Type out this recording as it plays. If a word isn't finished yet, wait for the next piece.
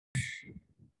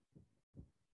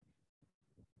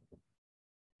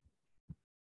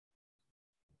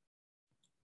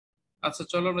আচ্ছা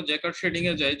চলো আমরা জ্যাকার্ড শেডিং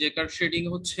এ যাই। জ্যাকার্ড শেডিং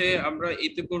হচ্ছে আমরা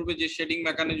ইতিপূর্বে যে শেডিং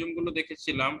মেকানিজম গুলো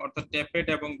দেখেছিলাম, অর্থাৎ ট্যাপেট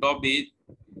এবং ডবি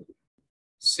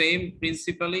সেম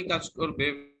প্রিন্সিপালেই কাজ করবে।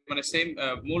 মানে সেম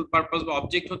মূল পারপাস বা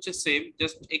অবজেক্ট হচ্ছে সেম,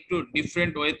 জাস্ট একটু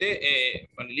ডিফারেন্ট ওয়েতে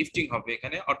মানে লিফটিং হবে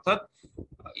এখানে। অর্থাৎ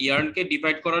ইয়ার্নকে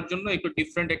ডিভাইড করার জন্য একটু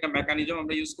ডিফারেন্ট একটা মেকানিজম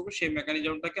আমরা ইউজ করবো, সেই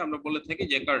মেকানিজমটাকে আমরা বলে থাকি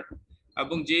জ্যাকার্ড।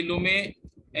 এবং যে লুমে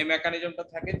এই মেকানিজমটা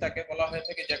থাকে তাকে বলা হয়ে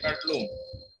থাকে জ্যাকার্ড লুম।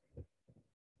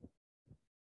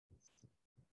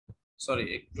 সরি,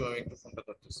 একটু একটু ফোনটা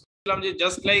ধরতেছি। বললাম যে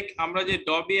জাস্ট লাইক আমরা যে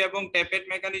ডবি এবং ট্যাপেট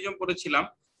মেকানিজম পড়েছিলাম,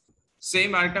 সেম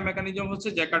আরেকটা মেকানিজম হচ্ছে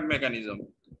জ্যাকার্ড মেকানিজম।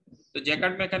 তো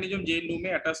জ্যাকার্ড মেকানিজম যে লুমে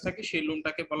অ্যাটাচ থাকে সেই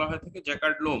লুমটাকে বলা হয়ে থাকে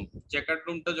জ্যাকার্ড লুম। জ্যাকার্ড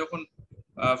লুমটা যখন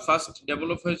ফার্স্ট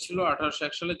ডেভেলপ হয়েছিল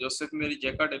 1801 সালে, জোসেফ মেরি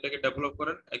জ্যাকার্ড এটাকে ডেভেলপ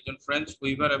করেন। একজন ফ্রেঞ্চ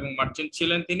উইভার এবং মার্চেন্ট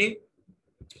ছিলেন তিনি।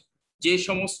 যে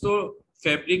সমস্ত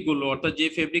ফেব্রিক গুলো, অর্থাৎ যে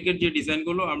ফেব্রিকের যে ডিজাইন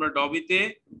গুলো আমরা ডবিতে,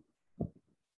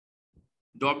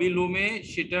 ডবি লুমে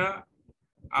সেটা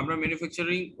আমরা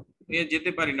ম্যানুফ্যাকচারিং এ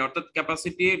যেতে পারি না, অর্থাৎ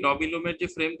ক্যাপাসিটি ডবি লুমের যে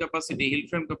frame capacity, hill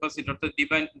frame capacity, অর্থাৎ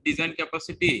ডিজাইন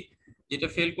ক্যাপাসিটি যেটা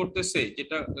ফেল করতেছে,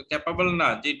 যেটা ক্যাপাবল না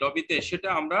যে ডবিতে, সেটা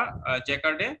আমরা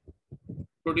জ্যাকার্ডে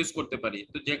প্রডিউস করতে পারি।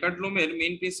 তো জ্যাকার্ড লুমের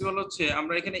মেইন প্রিন্সিপাল হচ্ছে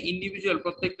আমরা এখানে ইন্ডিভিজুয়াল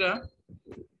প্রত্যেকটা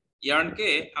ইয়ার্নকে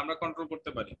আমরা কন্ট্রোল করতে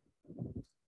পারি।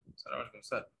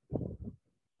 স্যার,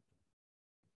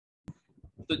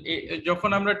 তো যখন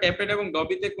আমরা ট্যাপেট এবং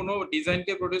ডবিতে কোনো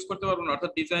ডিজাইনকে প্রডিউস করতে পারবো না,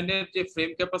 অর্থাৎ ডিজাইনের যে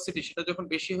ফ্রেম ক্যাপাসিটি সেটা যখন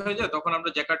বেশি হয়ে যায়, তখন আমরা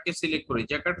জ্যাকার্ডকে সিলেক্ট করি।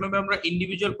 জ্যাকার্ড লুমে আমরা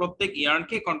ইন্ডিভিজুয়াল প্রত্যেক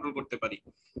ইয়ার্নকে কন্ট্রোল করতে পারি।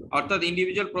 অর্থাৎ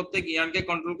ইন্ডিভিজুয়াল প্রত্যেক ইয়ার্নকে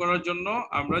কন্ট্রোল করার জন্য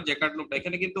আমরা জ্যাকার্ড লুমটা,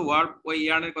 এখানে কিন্তু ওয়ার্প ওই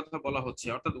ইয়ার্নের কথা বলা হচ্ছে,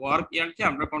 অর্থাৎ ওয়ার্প ইয়ার্নকে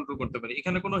আমরা কন্ট্রোল করতে পারি।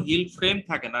 এখানে কোনো হিল ফ্রেম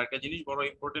থাকে না। একটা জিনিস, বড়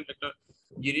ইম্পর্টেন্ট একটা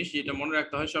জিনিস যেটা মনে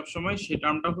রাখতে হয় সবসময়, সেই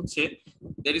টার্মটা হচ্ছে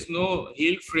there is no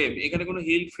hill frame. এখানে কোনো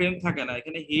হিল ফ্রেম থাকে না,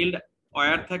 এখানে হিল্ড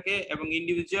ওয়্যার থাকে এবং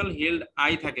ইন্ডিভিজুয়াল হিল্ড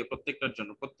আই থাকে প্রত্যেকটার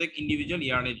জন্য, প্রত্যেক ইন্ডিভিজুয়াল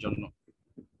ইয়ার্নের জন্য।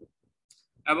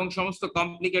 এবং সমস্ত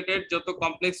কমপ্লিকেটেড যত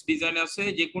কমপ্লেক্স ডিজাইন আছে,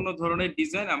 যে কোনো ধরনের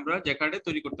ডিজাইন আমরা জ্যাকার্ডে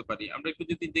তৈরি করতে পারি। আমরা একটু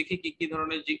যদি দেখি কি কি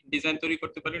ধরনের ডিজাইন তৈরি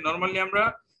করতে পারি। নরমালি আমরা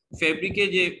ফেব্রিকে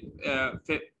যে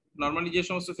নরমালি যে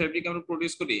সমস্ত ফেব্রিক আমরা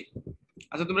প্রডিউস করি,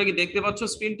 আচ্ছা তোমরা কি দেখতে পাচ্ছ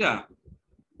স্ক্রিনটা?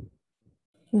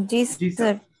 জি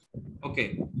স্যার। ওকে,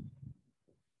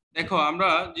 দেখো আমরা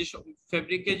যে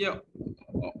ফেব্রিকে যে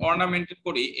অর্নামেন্টেড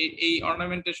করি, এই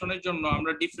অর্নামেন্টেশনের জন্য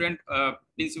আমরা ডিফারেন্ট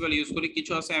প্রিন্সিপাল ইউজ করি।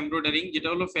 কিছু আছে এমব্রয়ডারিং, যেটা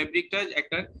হলো ফেব্রিকটা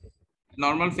একটা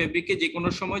নর্মাল ফেব্রিকে যে কোনো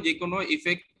সময় যে কোনো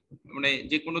ইফেক্ট, মানে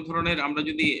যে কোনো ধরনের আমরা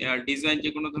যদি ডিজাইন,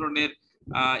 যে কোনো ধরনের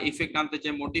ইফেক্ট আনতে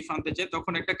চাই, মোটিভ আনতে চাই,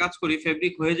 তখন একটা কাজ করি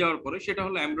ফেব্রিক হয়ে যাওয়ার পরে, সেটা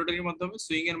হলো এমব্রয়ডারির মাধ্যমে,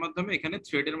 সুইং এর মাধ্যমে, এখানে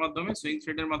থ্রেডের মাধ্যমে, সুইং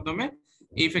থ্রেডের মাধ্যমে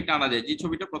ইফেক্ট আনা যায়। যে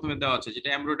ছবিটা প্রথমে দেওয়া আছে যেটা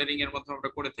এমব্রয়ডারিং এর মাধ্যমে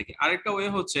আমরা করে থাকি। আরেকটা ওয়ে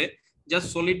হচ্ছে জাস্ট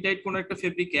সলিড ডাইট কোনো একটা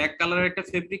ফেব্রিকে, এক কালারের একটা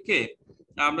ফেব্রিকে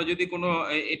আমরা যদি কোনো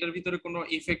এটার ভিতরে কোনো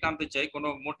ইফেক্ট আনতে চাই, কোনো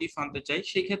মোটিভ আনতে চাই,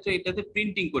 সেই ক্ষেত্রে এটাতে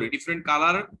প্রিন্টিং করি ডিফারেন্ট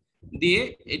কালার দিয়ে।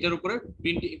 এটার উপরে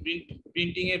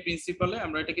প্রিন্টিং এর প্রিন্সিপালে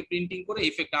আমরা এটাকে প্রিন্টিং করে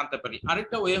ইফেক্ট আনতে পারি।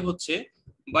 আরেকটা ওয়ে হচ্ছে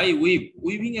বাই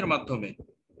উইভিং এর মাধ্যমে।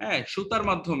 হ্যাঁ, সুতার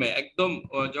মাধ্যমে একদম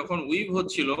যখন উইভ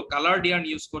হচ্ছিল কালার ইয়ার্ন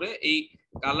ইউজ করে, এই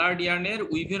কালার ইয়ার্নের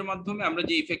উইভের মাধ্যমে আমরা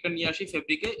যে ইফেক্টটা নিয়ে আসি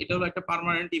ফেব্রিকে, এটা হলো একটা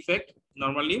পার্মানেন্ট ইফেক্ট।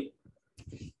 নরমালি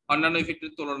অন্যান্য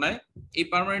ইফেক্টের তুলনায় এই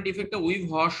পার্মানেন্ট ইফেক্টটা উইভ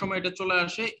হওয়ার সময় এটা চলে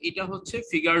আসে। এটা হচ্ছে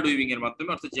ফিগার্ড উইভিং এর মাধ্যমে,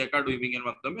 অর্থাৎ জ্যাকার্ড উইভিং এর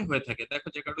মাধ্যমে হয়ে থাকে। দেখো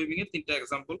জ্যাকার্ড উইভিং এর তিনটা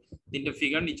এক্সাম্পল, তিনটা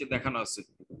ফিগার নিচে দেখানো আছে।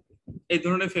 এই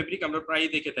ধরনের ফেব্রিক আমরা প্রায়ই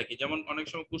দেখে থাকি, যেমন অনেক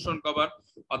সময় কুশন কভার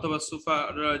অথবা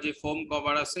সোফার যে ফোম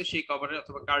কভার আছে সেই কভারে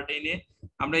অথবা কার্টেনে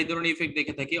আমরা এই ধরনের ইফেক্ট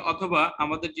দেখে থাকি। অথবা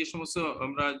আমাদের যে সমস্ত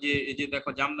আমরা যে দেখো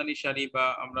জামদানি শাড়ি বা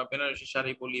আমরা বেনারসি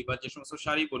শাড়ি বলি বা যে সমস্ত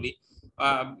শাড়ি বলি,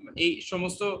 এই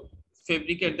সমস্ত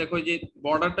ফেব্রিকের দেখো যে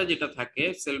বর্ডারটা যেটা থাকে,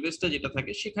 সেলভেসটা যেটা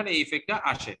থাকে, সেখানে এই ইফেক্টটা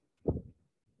আসে।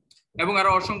 এবং আরো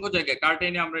অসংখ্য জায়গায়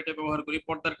কার্টেনে আমরা এটা ব্যবহার করি,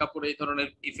 পর্দার কাপড়ে এই ধরনের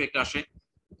ইফেক্ট আসে।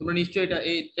 তোমরা নিশ্চয়ই এটা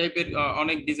এই টাইপের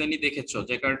অনেক ডিজাইনই দেখেছো,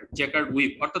 জ্যাকার্ড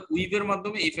উইভ, অর্থাৎ উইভের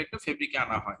মাধ্যমে এই ইফেক্টটা ফেব্রিকে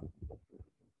আনা হয়।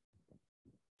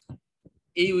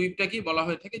 এই উইভটাকে বলা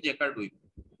হয়ে থাকে জ্যাকার্ড উইভ।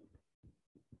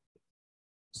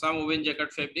 সাম ওভেন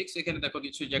জ্যাকার্ড ফেব্রিক্স, এখানে দেখো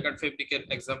কিছু জ্যাকার্ড ফেব্রিকের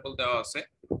এক্সাম্পল দেওয়া আছে।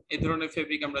 এই ধরনের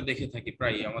ফেব্রিক আমরা দেখে থাকি,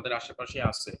 প্রায় আমাদের আশেপাশে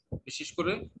আছে। বিশেষ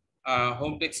করে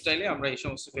হোম টেক্সটাইলে আমরা এই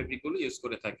সমস্ত ফেব্রিক গুলো ইউজ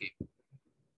করে থাকি।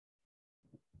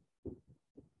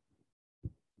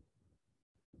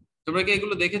 তোমরা কি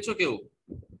এগুলো দেখেছো কেউ,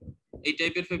 এই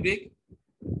টাইপের ফেব্রিক?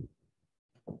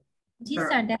 জি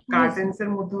স্যার, কার্টেন্স এর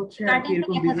মধ্যে হচ্ছে আর কি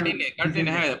এরকম ডিজাইন, কার্টেন,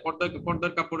 হ্যাঁ,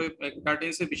 পর্দার কাপড়ে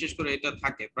কার্টেন্সে বিশেষ করে এটা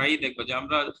থাকে। প্রায়ই দেখবো যে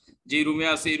আমরা যে রুমে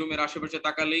আছি, এই রুমের আশেপাশে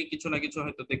তাকালেই কিছু না কিছু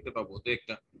হয়তো দেখতে পাবো, তো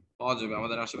একটা পাওয়া যাবে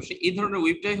আমাদের আশেপাশে। এই ধরনের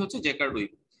উইভটাই হচ্ছে জ্যাকার্ড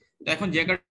উইভ। এখন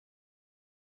জ্যাকার্ড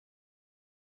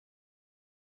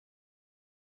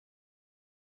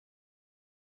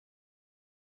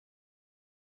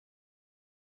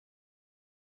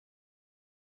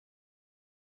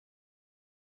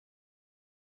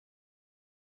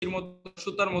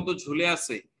সুতার মতো ঝুলে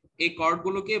আছে, এই কর্ড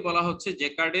গুলোকে বলা হচ্ছে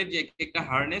জ্যাকার্ডের যে একটা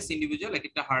হার্নেস, ইন্ডিভিজুয়াল এক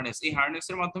একটা হার্নেস। এই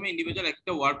হার্নেসের মাধ্যমে ইন্ডিভিজুয়াল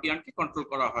একটা ওয়ার্প ইয়ার্নকে কন্ট্রোল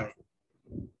করা হয়।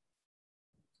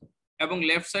 এবং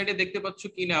লেফট সাইডে দেখতে পাচ্ছ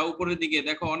কিনা উপরের দিকে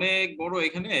দেখো অনেক বড়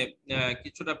এখানে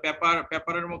কিছুটা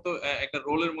পেপারের মতো একটা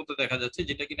রোলের মতো দেখা যাচ্ছে,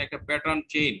 যেটা কিনা একটা প্যাটার্ন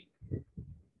চেইন।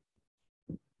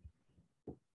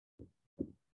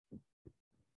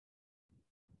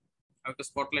 আমি একটা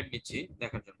স্পটলাইট নিচ্ছি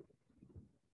দেখার জন্য।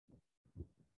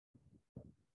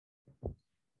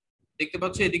 দেখতে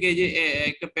পাচ্ছ এদিকে এই যে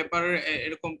একটা পেপারের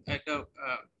এরকম একটা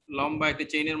লম্বা একটা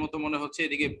চেইনের মতো মনে হচ্ছে,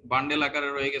 এদিকে বান্ডেল আকারে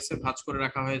রয়ে গেছে, ভাঁজ করে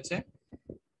রাখা হয়েছে।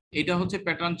 এটা হচ্ছে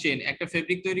প্যাটার্ন চেইন। একটা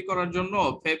ফেব্রিক তৈরি করার জন্য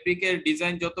ফেব্রিকের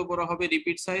ডিজাইন যত বড় হবে,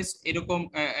 রিপিট সাইজ এরকম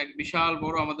এক বিশাল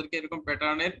বড় আমাদেরকে এরকম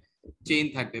প্যাটার্নের চেইন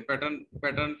থাকবে,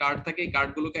 প্যাটার্ন কার্ড থাকে। এই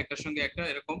কার্ডগুলোকে একটার সঙ্গে একটা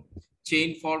এরকম চেইন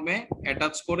ফর্মে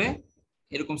অ্যাটাচ করে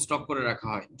এরকম স্টক করে রাখা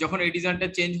হয়। যখন এই ডিজাইনটা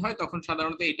চেঞ্জ হয় তখন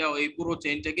সাধারণত এটা ওই পুরো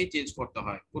চেইনটাকেই চেঞ্জ করতে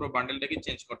হয়, পুরো বান্ডেলটাকে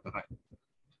চেঞ্জ করতে হয়।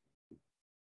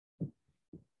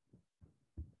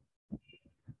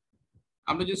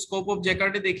 আমরা যে স্কোপ অফ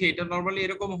জ্যাকার্ডে দেখি, এটা নরমালি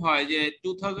এরকম হয় যে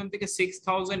 2000 থেকে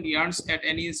 6000 ইয়ার্নস এট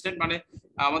এনি ইনস্ট্যান্ট, মানে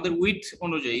আমাদের উইথ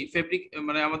অনুযায়ী ফেব্রিক,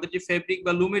 মানে আমাদের যে ফেব্রিক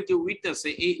বা লুমের যে উইথ আছে,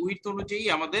 এই উইথ অনুযায়ী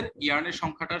আমাদের ইয়ার্নের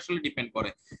সংখ্যাটা আসলে ডিপেন্ড করে।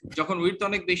 যখন উইথ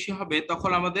অনেক বেশি হবে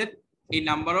তখন আমাদের এই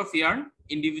নাম্বার অফ ইয়ার্ন,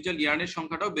 ইন্ডিভিজুয়াল ইয়ার্নের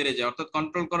সংখ্যাটাও বেড়ে যায়, অর্থাৎ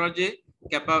কন্ট্রোল করার যে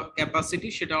ক্যাপাসিটি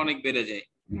সেটা অনেক বেড়ে যায়।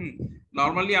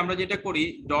 নরমালি আমরা যেটা করি,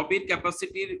 ডবির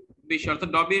ক্যাপাসিটির বেশি, অর্থাৎ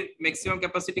ডবির ম্যাক্সিমাম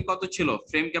ক্যাপাসিটি কত ছিল,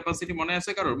 ফ্রেম ক্যাপাসিটি মনে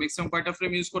আছে কারোর? ম্যাক্সিমাম কয়টা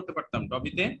ফ্রেম ইউজ করতে পারতাম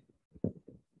ডবিতে?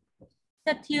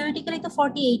 স্যার থিওরিটিক্যালি তো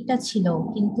 48 টা ছিল,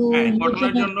 কিন্তু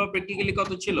ঘটনার জন্য প্র্যাকটিক্যালি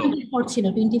কত ছিল? 24 ছিল,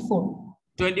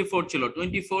 24 ছিল।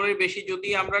 24 এর বেশি যদি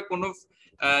আমরা কোনো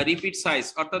রিপিট সাইজ,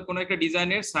 অর্থাৎ কোনো একটা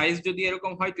ডিজাইনের সাইজ যদি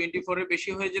এরকম হয় 24 এর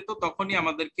বেশি হয়ে যেত, তখনই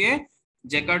আমাদেরকে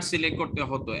জ্যাকার্ড সিলেক্ট করতে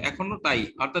হতো। এখনো তাই,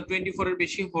 অর্থাৎ 24 এর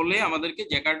বেশি হলে আমাদেরকে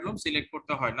জ্যাকার্ড লুম সিলেক্ট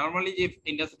করতে হয়। নরমালি যে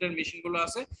ইন্ডাস্ট্রিয়াল মেশিনগুলো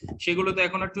আছে সেগুলোতে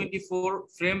এখন আর 24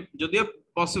 ফ্রেম যদিও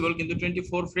পসিবল, কিন্তু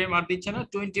 24 ফ্রেম আর দিচ্ছে না,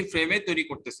 20 ফ্রেমে তৈরি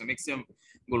করতেছে ম্যাক্সিমাম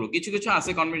গুলো। কিছু কিছু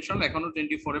আছে কনভেনশনাল এখনো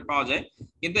 24 এ পাওয়া যায়,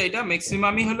 কিন্তু এটা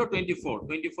ম্যাক্সিমামই হলো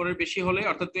 24 এর বেশি হলে,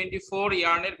 অর্থাৎ 24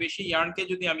 ইয়ার্নের বেশি ইয়ার্নকে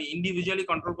যদি আমি ইন্ডিভিজুয়ালি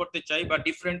কন্ট্রোল করতে চাই বা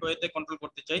ডিফারেন্ট ওয়েতে কন্ট্রোল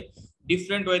করতে চাই,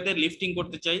 ডিফারেন্ট ওয়েতে লিফটিং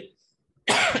করতে চাই,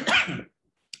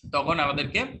 তখন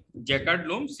আমাদেরকে জ্যাকার্ড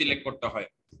লুম সিলেক্ট করতে হয়।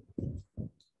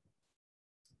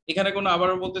 এখানে কোনো,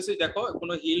 আবারও বলতেছি দেখো,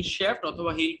 কোনো হিল শ্যাফট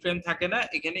অথবা হিল ফ্রেম থাকে না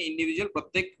এখানে। ইন্ডিভিজুয়াল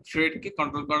প্রত্যেক থ্রেডকে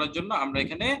কন্ট্রোল করার জন্য আমরা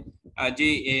এখানে যে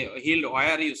হিল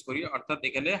ওয়্যার ইউজ করি, অর্থাৎ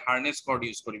এখানে হার্নেস কর্ড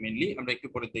ইউজ করি মেইনলি। আমরা একটু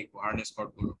পরে দেখবো হার্নেস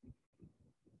কর্ড গুলো।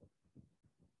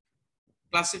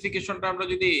 ক্লাসিফিকেশনটা আমরা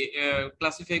যদি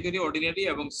ক্লাসিফাই করি অর্ডিনারি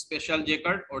এবং স্পেশাল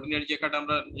জ্যাকার্ড। অর্ডিনারি জ্যাকার্ড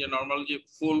আমরা যে নরমাল যে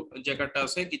ফুল জ্যাকার্ডটা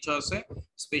আছে, কিছু আছে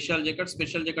স্পেশাল জ্যাকার্ড।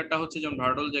 স্পেশাল জ্যাকার্ডটা হচ্ছে যেমন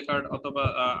ভার্ডল জ্যাকার্ড, অথবা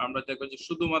আমরা দেখবো যে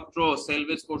শুধুমাত্র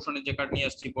সেলভেজ পোর্শনের জ্যাকার্ড নিয়ে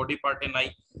আসছি, বডি পার্টে নাই,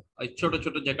 ছোট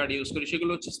ছোট জ্যাকার্ড ইউজ করি,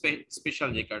 সেগুলো হচ্ছে special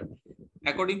jacquard.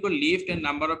 According to lift and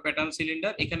number of pattern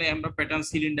cylinder, এখানে আমরা প্যাটার্ন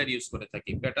সিলিন্ডার ইউজ করে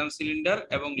থাকি। প্যাটার্ন সিলিন্ডার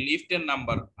এবং লিফট এর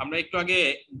নাম্বার আমরা একটু আগে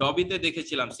ডবিতে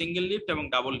দেখেছিলাম, সিঙ্গেল লিফট এবং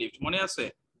ডাবল লিফট, মনে আছে?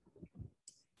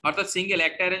 অর্থাৎ সিঙ্গেল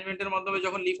একটা অ্যারেঞ্জমেন্টের মাধ্যমে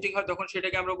যখন লিফটিং হয় তখন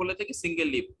সেটাকে আমরা বলে থাকি সিঙ্গেল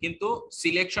লিফট, কিন্তু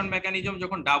সিলেকশন মেকানিজম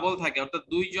যখন ডাবল থাকে, অর্থাৎ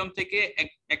দুইজন থেকে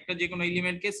একটা যে কোনো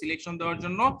এলিমেন্টকে সিলেকশন দেওয়ার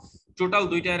জন্য টোটাল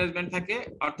দুইটা অ্যারেঞ্জমেন্ট থাকে,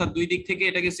 অর্থাৎ দুই দিক থেকে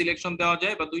এটাকে সিলেকশন দেওয়া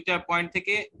যায় বা দুইটা পয়েন্ট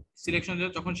থেকে সিলেকশন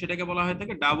দেওয়া, তখন সেটাকে বলা হয়ে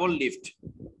থাকে ডাবল লিফট।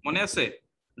 মনে আছে?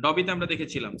 ডবিতে আমরা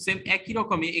দেখেছিলাম। সেম একই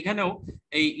রকমই এখানেও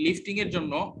এই লিফটিং এর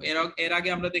জন্য এর আগে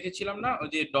আমরা দেখেছিলাম না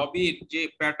যে ডবির যে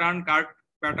প্যাটার্ন কার্ড,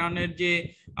 প্যাটার্নের যে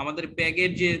আমাদের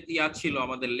প্যাগের যে ইয়া ছিল,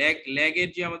 আমাদের লেগের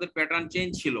যে আমাদের প্যাটার্ন চেইন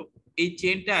ছিল, এই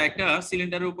চেইনটা একটা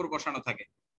সিলিন্ডারের উপর বসানো থাকে।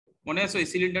 মনে আছে? ওই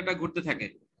সিলিন্ডারটা ঘুরতে থাকে,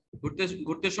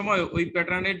 ঘুরতে সময় ওই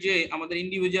প্যাটার্নের যে আমাদের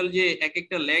ইন্ডিভিজুয়াল যে এক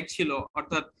একটা লেগ ছিল,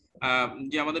 অর্থাৎ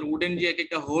যে আমাদের উডেন যে এক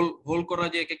একটা হোল করা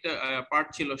যে এক একটা পার্ট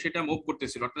ছিল, সেটা মুভ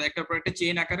করতেছিল, অর্থাৎ একটার পর একটা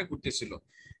চেইন আকারে ঘুরতেছিল।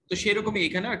 তো সেরকমই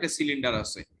এখানেও একটা সিলিন্ডার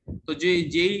আছে। তো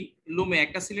যেই লুমে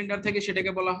একটা সিলিন্ডার থাকে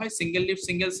সেটাকে বলা হয় single lift,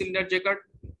 single cylinder jacquard.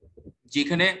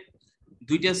 যেখানে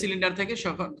দুইটা সিলিন্ডার থাকে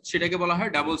সেটাকে বলা হয়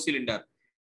ডাবল সিলিন্ডার।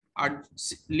 আর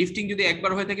লিফটিং যদি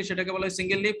একবার হয়ে থাকে সেটাকে বলা হয়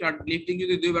সিঙ্গেল লিফট, আর লিফটিং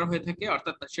যদি দুইবার হয়ে থাকে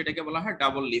অর্থাৎ সেটাকে বলা হয়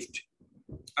ডাবল লিফট।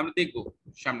 আমরা দেখবো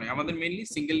সামনে, আমাদের মেইনলি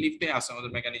সিঙ্গেল লিফটে আছে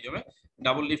আমাদের মেকানিজমে,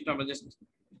 ডাবল লিফট আমরা জাস্ট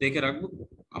দেখে রাখবো।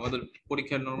 আমাদের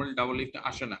পরীক্ষায় নরমালি ডাবল লিফট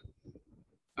আসে না,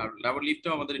 আর ডাবল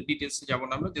লিফটও আমাদের ডিটেইলসে যাব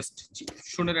না, আমরা জাস্ট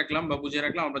শুনে রাখলাম বা বুঝে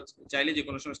রাখলাম, আমরা চাইলে যে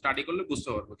কোনো সময় স্টাডি করলে বুঝতে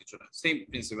পারবো কিছুটা। Same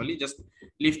principally, just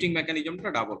lifting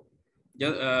মেকানিজমটা double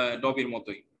ডবির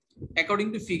মতোই। According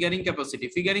to figuring capacity,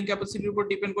 figuring ক্যাপাসিটির উপর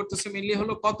ডিপেন্ড করতেছে মেইনলি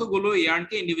হলো কতগুলো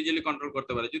ইয়ার্নকে ইন্ডিভিজুয়ালি কন্ট্রোল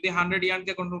করতে পারে। যদি 100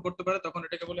 ইয়ার্নকে কন্ট্রোল করতে পারে তখন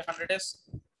এটাকে বলে 100s,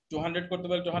 200 করতে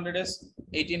পারে 200s,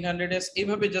 1800s,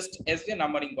 এইভাবে জাস্ট এস দিয়ে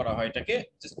নাম্বারিং করা হয় এটাকে।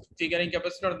 Just figuring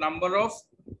capacity or number of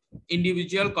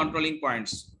individual controlling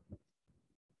points.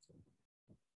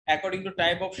 According to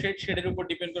type of shade, shade এর উপর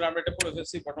ডিপেন্ড করে আমরা এটা পড়ে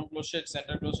ফেলছি, bottom close shade,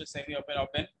 centre close shade, semi open,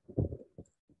 open,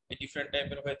 এই ডিফারেন্ট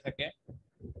টাইপের হয়ে থাকে।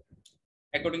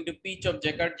 According to pitch of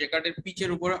jacquard, jacquard এর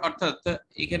পিচের উপর, অর্থাৎ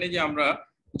এখানে যে আমরা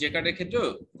জ্যাকার্ডের ক্ষেত্রে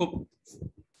খুব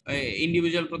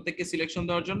ইন্ডিভিজুয়াল প্রত্যেককে সিলেকশন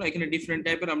দেওয়ার জন্য এখানে ডিফারেন্ট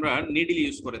টাইপের আমরা নিডল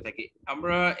ইউজ করে থাকি।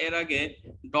 আমরা এর আগে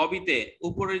ডবিতে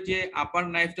উপরে যে আপার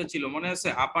নাইফটা ছিল মনে আছে,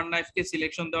 আপার নাইফকে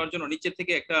সিলেকশন দেওয়ার জন্য নিচে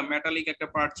থেকে একটা মেটালিক একটা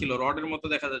পার্ট ছিল, রডের মতো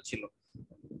দেখা যাচ্ছিল,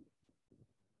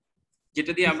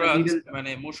 যেটা দিয়ে আমরা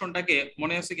মানে মোশনটাকে,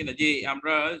 মনে আছে কিনা, যে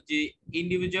আমরা যে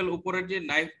ইন্ডিভিজুয়াল উপরের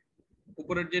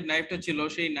যে নাইফটা ছিল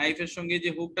সেই নাইফের সঙ্গে যে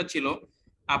হুকটা ছিল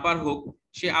আপার হুক,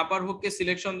 সেই আপার হুককে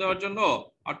সিলেকশন দেওয়ার জন্য,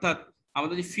 অর্থাৎ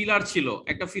আমাদের যে ফিলার ছিল,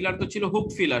 একটা ফিলার তো ছিল হুক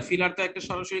ফিলার, ফিলার তো একটা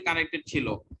সরাসরি কানেক্টেড ছিল,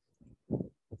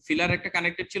 ফিলার একটা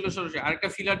কানেক্টেড ছিল সরাসরি, আরেকটা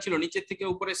ফিলার ছিল নিচের থেকে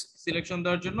উপরে সিলেকশন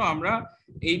দেওয়ার জন্য আমরা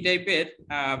এই টাইপের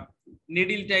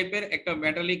নিডল টাইপের একটা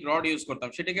মেটালিক রড ইউজ করতাম,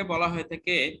 সেটাকে বলা হয়ে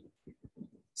থাকে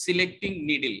সিলেক্টিং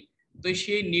নিডল। তো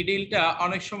সেই নিডলটা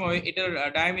অনেক সময় এটার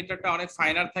ডায়ামিটারটা অনেক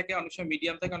ফাইনার থাকে, অনেক সময়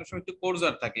মিডিয়াম থাকে, অনেক সময় একটু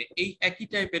কোর্সার থাকে। এই একই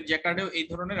টাইপের জ্যাকার্ডেও এই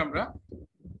ধরনের আমরা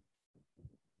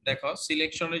দেখো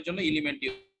সিলেকশনের জন্য এলিমেন্ট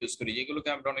ইউজ করি, যেগুলোকে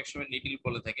আমরা অনেক সময় নিডল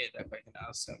বলে থাকি। দেখো এখানে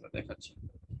আছে, আমরা দেখাচ্ছি,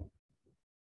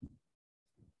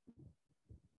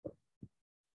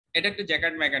 এটা একটা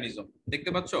জ্যাকার্ড মেকানিজম, দেখতে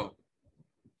পাচ্ছো?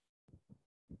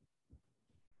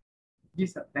 জি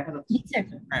স্যার, দেখা যাচ্ছে।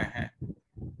 হ্যাঁ হ্যাঁ,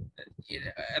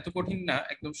 এত কঠিন না,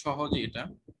 একদম সহজই এটা,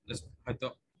 হয়তো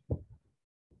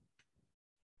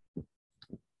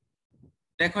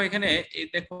দেখো এখানে এই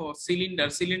দেখো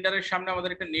সিলিন্ডারের সামনে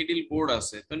আমাদের একটা নিডল বোর্ড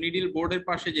আছে। তো নিডল বোর্ডের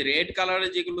পাশে যে রেড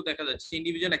কালারের যেগুলো দেখা যাচ্ছে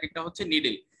ইন্ডিভিজুয়াল এক একটা হচ্ছে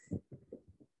নিডল,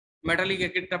 মেটালিক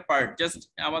এক একটা পার্ট। জাস্ট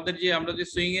আমাদের যে আমরা যে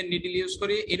সুইং এর নিডল ইউজ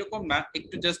করি এরকম না,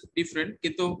 একটু জাস্ট ডিফারেন্ট,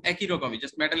 কিন্তু একই রকমই,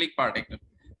 জাস্ট মেটালিক পার্ট একটা,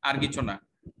 আর কিছু না।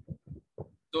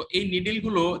 তো এই নিডল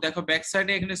গুলো দেখো ব্যাক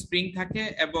সাইডে এখানে স্প্রিং থাকে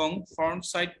এবং ফ্রন্ট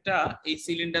সাইডটা এই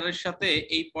সিলিন্ডারের সাথে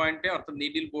এই পয়েন্টে অর্থাৎ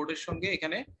নিডল বোর্ডের সঙ্গে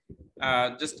এখানে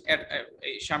জাস্ট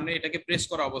সামনে এটাকে প্রেস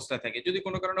করা অবস্থায় থাকে। যদি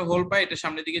কোনো কারণে হোল পায় এটা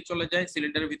সামনের দিকে চলে যায়,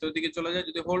 সিলিন্ডারের ভিতর দিকে চলে যায়।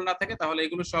 যদি হোল না থাকে তাহলে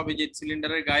এগুলো সব এই যে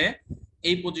সিলিন্ডারের গায়ে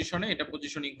এই পজিশনে এটা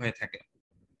পজিশনিং হয়ে থাকে।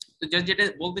 তো যেটা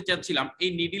বলতে চাচ্ছিলাম, এই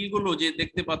নিডল গুলো যে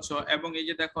দেখতে পাচ্ছ এবং এই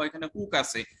যে দেখো এখানে হুক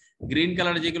আছে গ্রিন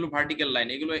কালারের যেগুলো ভার্টিক্যাল লাইন,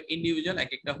 এগুলো ইন্ডিভিজুয়াল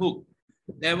এক একটা হুক।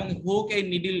 এবং হুক এই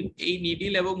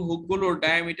নিডল এবং হুক গুলোর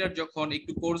ডায়ামিটার যখন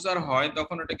একটু কোর্সার হয়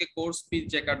তখন এটাকে কোর্স পিচ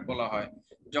জ্যাকার্ড বলা হয়।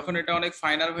 যখন এটা অনেক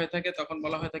ফাইনার হয়ে থাকে তখন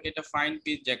বলা হয়ে থাকে এটা ফাইন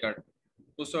পিচ জ্যাকার্ড,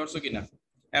 বুঝতে পারছো কিনা?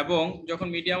 এবং যখন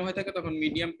মিডিয়াম হয়ে থাকে তখন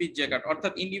মিডিয়াম পিচ জ্যাকার্ড,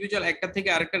 অর্থাৎ ইন্ডিভিজুয়াল একটা থেকে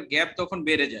আরেকটার গ্যাপ তখন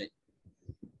বেড়ে যায়,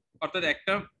 অর্থাৎ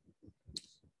একটা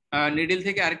নিডল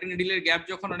থেকে আরেকটা নিডলের গ্যাপ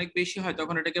যখন অনেক বেশি হয়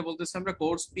তখন এটাকে বলতেছি আমরা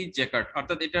কোর্স পিচ জ্যাকার্ড।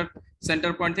 অর্থাৎ এটার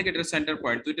সেন্টার পয়েন্ট থেকে এটার সেন্টার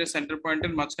পয়েন্ট, দুইটার সেন্টার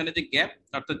পয়েন্টের মাঝখানে যে গ্যাপ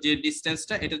অর্থাৎ যে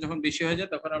ডিসটেন্সটা এটা যখন বেশি হয়ে যায়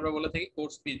তখন আমরা বলে থাকি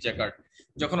কোর্স পিচ জ্যাকার্ড।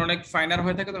 যখন অনেক ফাইনার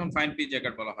হয়ে থাকে তখন ফাইন পিচ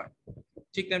জ্যাকার্ড বলা হয়।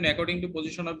 ঠিক তেমনি অ্যাকর্ডিং টু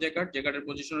পজিশন অফ জ্যাকার্ডের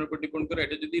পজিশনের উপর ডিপেন্ড করে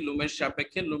এটা যদি লুমের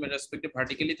সাপেক্ষে লুমের রেসপেক্টে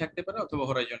ভার্টিক্যালি থাকতে পারে অথবা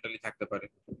হরাইজন্টালি থাকতে পারে।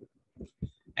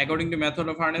 According to method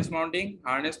of harness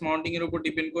mounting এর উপর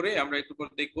ডিপেন্ড করে আমরা একটু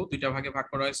পরে দেখবো দুইটা ভাগে ভাগ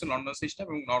করা হয়েছে, লন্ডন সিস্টেম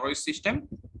এবং নরওয়েজ সিস্টেম।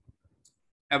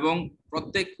 এবং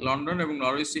প্রত্যেক লন্ডন এবং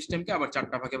নরওয়েজ সিস্টেমকে আবার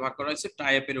চারটা ভাগে ভাগ করা হয়েছে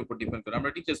টাই আপের উপর ডিপেন্ড করে।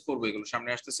 আমরা ডিটেইলস করবো এগুলো সামনে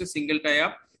আসতেছে। সিঙ্গেল টাই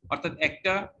আপ অর্থাৎ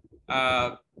একটা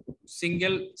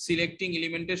সিঙ্গেল সিলেক্টিং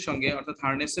এলিমেন্টের সঙ্গে অর্থাৎ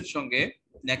হার্নেসের সঙ্গে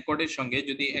নেককর্ডের সঙ্গে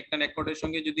যদি একটা নেককর্ডের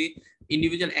সঙ্গে যদি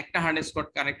ইন্ডিভিজুয়াল একটা হার্নেস কর্ড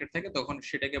কানেক্টেড থাকে তখন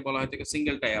সেটাকে বলা হয় থাকে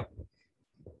সিঙ্গেল টাই আপ।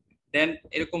 দেন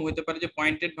এরকম হতে পারে যে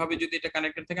পয়েন্টেড ভাবে যদি এটা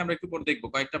কানেক্টেড থাকে, আমরা একটু পরে দেখবো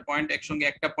কয়েকটা পয়েন্ট একসঙ্গে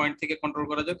একটা পয়েন্ট থেকে কন্ট্রোল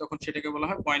করা যায় তখন সেটাকে বলা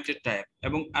হয় পয়েন্টেড টাইপ।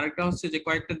 এবং আরেকটা হচ্ছে যে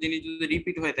কয়েকটা জিনিস যদি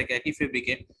রিপিট হয়ে থাকে একই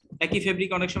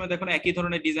ফেব্রিকে অনেক সময় দেখো একই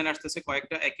ধরনের ডিজাইন আসতেছে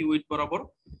কয়েকটা একই উইথ বরাবর,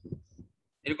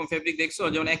 এরকম ফেব্রিক দেখছো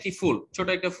যেমন একই ফুল, ছোট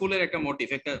একটা ফুলের একটা মোটিভ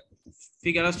একটা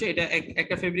ফিগার আসছে, এটা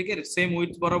একটা ফেব্রিকের সেম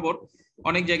উইথ বরাবর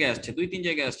অনেক জায়গায় আসছে, 2-3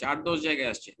 জায়গায় আসছে, 8-10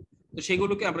 জায়গায় আসছে। তো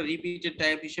সেগুলোকে আমরা রিপিটেড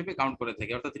টাইপ হিসেবে কাউন্ট করে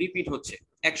থাকি, অর্থাৎ রিপিট হচ্ছে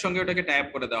একসঙ্গে ওটাকে টাইপ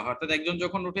করে দেওয়া হয়। অর্থাৎ একজন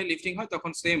যখন উঠে লিফটিং হয়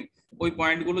তখন সেম ওই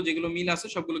পয়েন্টগুলো যেগুলো মিল আছে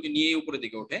সবগুলোকে নিয়ে উপরের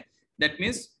দিকে ওঠে। দ্যাট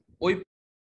মিনস ওই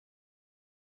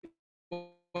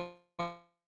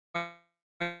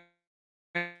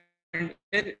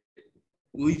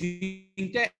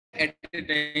উইভিংটা এট এ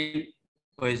টাইম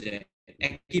হয়ে যায়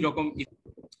একই রকম।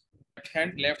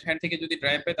 লেফট হ্যান্ড থেকে যদি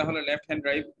ড্রাইভ পায় তাহলে লেফট হ্যান্ড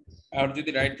ড্রাইভ, আর যদি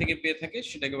রাইট থেকে পেয়ে থাকে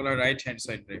সেটাকে বলা হয় right hand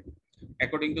side drive.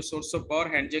 According to source of power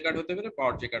hand jacquard হতে পারে,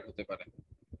 পাওয়ার জ্যাকার্ড হতে পারে।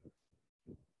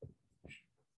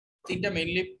 তিনটা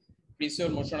মেইনলি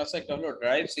প্রিন্সিপাল মোশন আছে, একটা হলো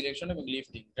ড্রাইভ, সিলেকশন এবং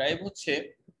লিফটিং। ড্রাইভ হচ্ছে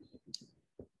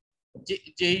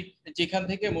যেখান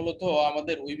থেকে মূলত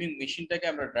আমাদের উইভিং মেশিনটাকে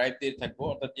আমরা ড্রাইভ দিয়ে থাকবো,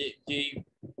 অর্থাৎ যেই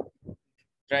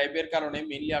ড্রাইভের কারণে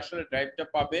মেইনলি আসলে ড্রাইভটা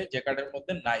পাবে জ্যাকার্ডের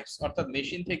মধ্যে নাইফস, অর্থাৎ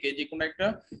মেশিন থেকে যে কোনো একটা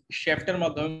শ্যাফটের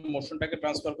মাধ্যমে মোশনটাকে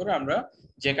ট্রান্সফার করে আমরা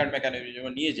জ্যাকার্ড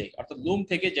মেকানিজমে নিয়ে যাই, অর্থাৎ লুম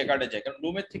থেকে জ্যাকার্ডে যাই। কারণ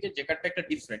লুমের থেকে জ্যাকার্ডটা একটা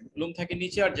ডিফারেন্ট, লুম থাকে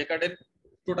নিচে আর জ্যাকার্ডের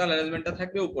টোটাল অ্যারেঞ্জমেন্টটা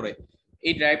থাকবে উপরে।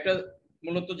 এই ড্রাইভটা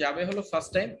মূলত যাবে হলো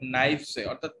ফার্স্ট টাইম নাইফসে,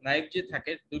 অর্থাৎ নাইফ যে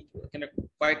থাকে এখানে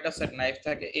কয়েকটা সেট নাইফ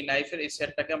থাকে, এই নাইফের এই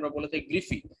সেটটাকে আমরা বলে থাকি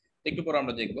গ্রিফি, একটু পর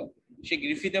আমরা দেখবো। সেই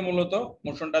গ্রিফিতে মূলত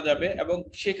মোশনটা যাবে এবং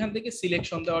সেখান থেকে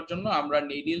সিলেকশন দেওয়ার জন্য আমরা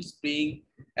নিডল, স্প্রিং,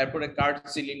 এরপরে কার্ড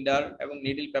সিলিন্ডার এবং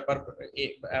নিডল পেপার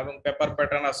এবং পেপার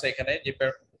প্যাটার্ন আছে এখানে, যে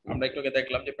আমরা একটু আগে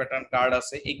দেখলাম যে প্যাটার্ন কার্ড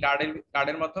আছে, এই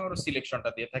কার্ডের মাধ্যমে আমরা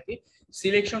সিলেকশনটা দিয়ে থাকি।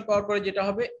 সিলেকশন পাওয়ার পরে যেটা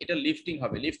হবে, এটা লিফটিং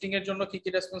হবে। লিফটিং এর জন্য কি কি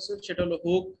রেসপন্সিবল, সেটা হলো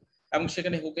হুক, এবং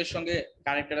সেখানে হুকের সঙ্গে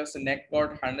কানেক্টেড আছে নেক কর্ড,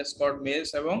 হার্নেস কর্ড, মেস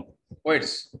এবং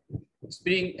ওয়েটস।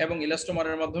 স্প্রিং এবং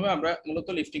ইলাস্টোমারের মাধ্যমে আমরা মূলত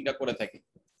লিফটিংটা করে থাকি।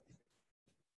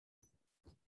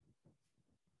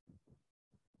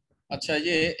 আচ্ছা, এই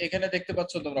যে এখানে দেখতে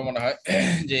পাচ্ছ তোমরা মনে হয়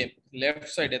যে লেফট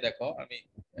সাইডে দেখো, আমি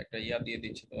একটা ইয়া দিয়ে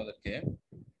দিচ্ছি তোমাদেরকে।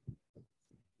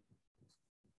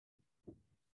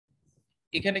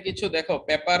 এখানে কিছু দেখো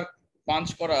পেপার পাঞ্চ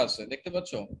করা আছে, দেখতে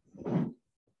পাচ্ছ?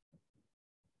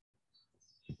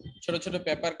 ছোট ছোট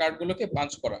পেপার কার্ড গুলোকে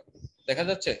পাঞ্চ করা দেখা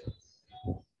যাচ্ছে,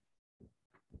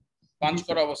 পাঞ্চ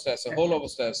করা অবস্থায় আছে, হোল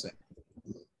অবস্থায় আছে।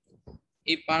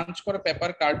 এই পাঞ্চ করা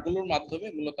পেপার কার্ড গুলোর মাধ্যমে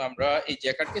মূলত আমরা এই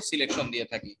জ্যাকেটকে সিলেকশন দিয়ে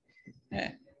থাকি।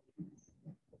 হ্যাঁ,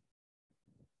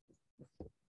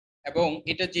 এবং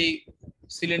এটা যে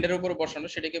সিলিন্ডারের উপর বসানো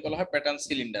সেটাকে বলা হয় প্যাটার্ন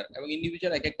সিলিন্ডার, এবং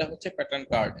ইন্ডিভিজুয়াল এক একটা হচ্ছে প্যাটার্ন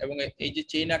কার্ড, এবং এই যে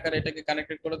চেইন আকারে এটাকে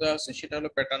কানেক্টেড করে দেওয়া আছে সেটা হলো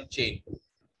প্যাটার্ন চেইন।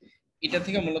 এটা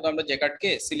থেকে মূলত আমরা জ্যাকেটকে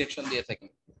সিলেকশন দিয়ে থাকি।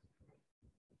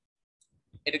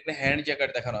 এটা একটা হ্যান্ড জ্যাকেট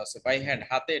দেখানো আছে, বাই হ্যান্ড,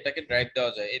 হাতে এটাকে ড্রাইভ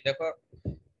দেওয়া যায়। এই দেখো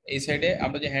এই সাইডে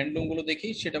আমরা যে হ্যান্ডলুম গুলো দেখি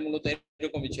সেটা মূলত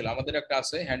এরকমই ছিল। আমাদের একটা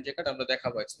আছে হ্যান্ড জ্যাকেট, আমরা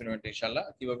দেখাবো এক্সপেরিমেন্ট ইনশাআল্লাহ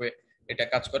কিভাবে এটা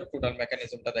কাজ করে, টোটাল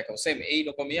মেকানিজমটা দেখাবো। সেম এই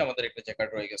রকমই আমাদের একটা জ্যাকেট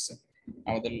রয়ে গেছে,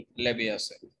 আমাদের ল্যাবে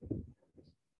আছে।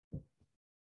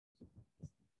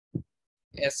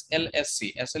 এসএলএসসি,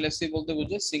 এসএলএসসি বলতে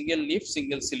বুঝে single leaf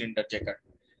single cylinder jacket.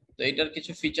 তো এটার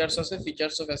কিছু ফিচার্স আছে,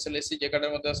 ফিচার্স অফ এসএলএসসি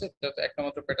জ্যাকেটের মধ্যে আছে, এটাতে একটা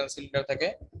মাত্র প্যাটার্ন সিলিন্ডার থাকে,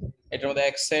 এটার মধ্যে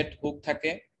এক সেট হুক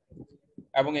থাকে,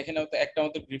 এবং এখানে একটা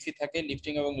মাত্র গ্রিফি থাকে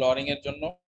লিফটিং এবং লরিং এর জন্য,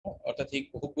 অর্থাৎ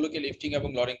হুক গুলোকে লিফটিং এবং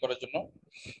লরিং করার জন্য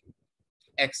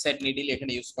এক সেট নিডল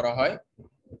এখানে ইউজ করা হয়।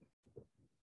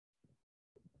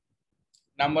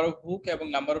 নাম্বার অফ হুক এবং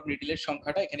নাম্বার অফ নিডলের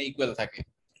সংখ্যাটা এখানে ইকুয়াল থাকে,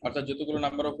 অর্থাৎ যতগুলো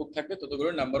নাম্বার অফ হুক থাকবে ততগুলো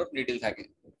নাম্বার অফ নিডল থাকে,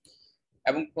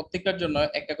 এবং প্রত্যেকটার জন্য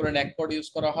একটা করে নেক কর্ড ইউজ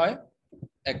করা হয়।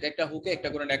 একটা হুকে একটা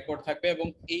করে নেক কর্ড থাকবে, এবং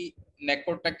এই নেক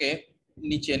কর্ডটাকে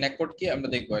নিচে নেক কর্ড কি আমরা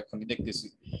দেখবো, এখনই দেখতেছি।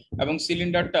 এবং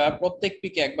সিলিন্ডারটা প্রত্যেক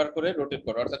পিকে একবার করে রোটেট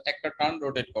করে, অর্থাৎ একটা টার্ন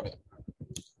রোটেট করে,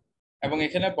 এবং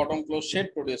এখানে বটম ক্লোজ শেড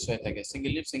প্রডিউস হয়ে থাকে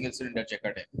সিঙ্গেল লিফ সিঙ্গেল সিলিন্ডার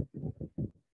জ্যাকেটে।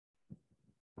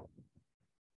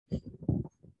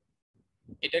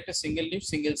 এটা একটা single leaf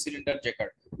single cylinder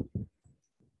jacket.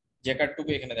 জ্যাকেটটুকু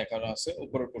এখানে দেখানো আছে,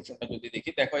 উপরের পোরশনটা যদি দেখি,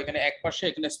 দেখো এখানে একপাশে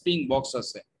এখানে স্প্রিং বক্স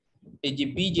আছে, এই যে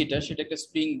বি যেটা সেটা একটা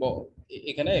স্প্রিং,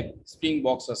 এখানে স্প্রিং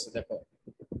বক্স আছে, দেখো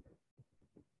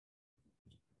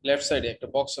লেফট সাইডে একটা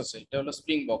বক্স আছে, এটা হলো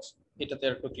স্প্রিং বক্স। এটাতে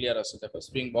একটু ক্লিয়ার আছে, দেখো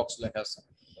স্প্রিং বক্স লেখা আছে।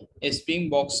 এই স্প্রিং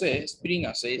বক্সে স্প্রিং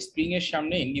আছে, এই স্প্রিং এর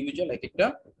সামনে ইন্ডিভিজুয়াল এক একটা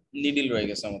নিডল রয়ে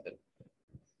গেছে আমাদের,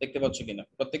 দেখতে পাচ্ছ কিনা,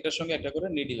 প্রত্যেকটার সঙ্গে একটা করে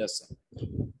নিডল আছে।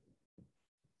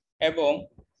 এবং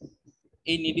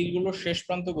এই নিডল গুলোর শেষ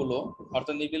প্রান্তগুলো,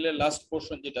 অর্থাৎ নিডলের লাস্ট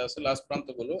পোর্শন যেটা আছে, লাস্ট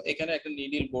প্রান্তগুলো এখানে একটা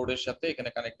নিডল বোর্ডের সাথে এখানে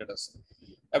কানেক্টেড আছে,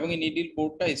 এবং এই নিডল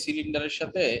বোর্ডটা এই সিলিন্ডারের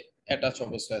সাথে অ্যাটাচ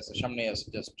অবস্থায় আছে, সামনে আছে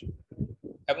জাস্ট।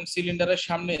 এবং সিলিন্ডারের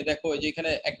সামনে দেখো এই যে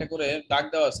এখানে একটা করে দাগ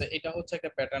দেওয়া আছে, এটা হচ্ছে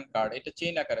একটা প্যাটার্ন কার্ড, এটা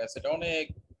চেইন আকারে আছে, এটা অনেক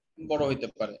বড় হইতে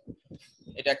পারে,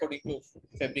 এটা অ্যাকর্ডিং টু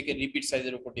ফেব্রিকের রিপিট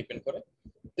সাইজের উপর ডিপেন্ড করে।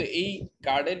 তো এই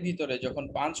কার্ডের ভিতরে যখন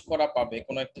পাঞ্চ করা পাবে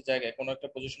কোনো একটা জায়গায় কোনো একটা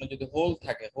পজিশনে যদি হোল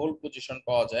থাকে, হোল পজিশন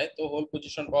পাওয়া যায়, তো হোল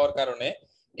পজিশন পাওয়ার কারণে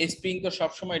এই স্প্রিং তো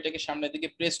সবসময় এটাকে সামনের দিকে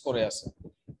প্রেস করে আছে,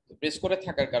 প্রেস করে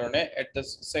থাকার কারণে এট দ্য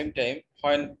সেম টাইম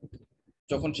হয়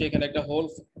যখন সে এখানে একটা হোল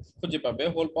খুঁজে পাবে,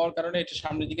 হোল পাওয়ার কারণে এটা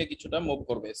সামনের দিকে কিছুটা মুভ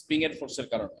করবে স্প্রিং এর ফোর্সের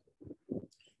কারণে।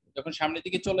 যখন সামনের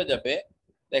দিকে চলে যাবে,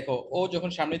 দেখো ও যখন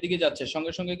সামনের দিকে যাচ্ছে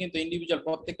সঙ্গে সঙ্গে কিন্তু ইন্ডিভিজুয়াল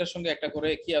প্রত্যেকটার সঙ্গে একটা করে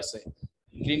কি আছে,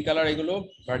 গ্রিন কালার, এগুলো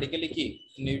ভার্টিক্যালি কি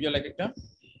ইন্ডিভিজুয়াল এক একটা।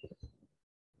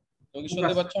 তুমি কি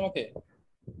শুনতে পাচ্ছ আমাকে?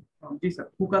 জি স্যার,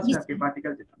 হুক আছে আর কি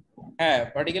ভার্টিক্যাল যেটা। হ্যাঁ,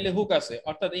 ভার্টিক্যালি হুক আছে,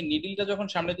 অর্থাৎ এই নিডলটা যখন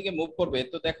সামনের দিকে মুভ করবে,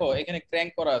 তো দেখো এখানে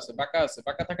ক্র্যাঙ্ক করা আছে, বাঁকা আছে,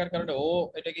 বাঁকা থাকার কারণে ও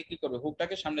এটাকে কি করবে,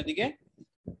 হুকটাকে সামনের দিকে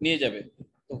নিয়ে যাবে।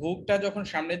 তো হুকটা যখন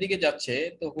সামনের দিকে যাচ্ছে,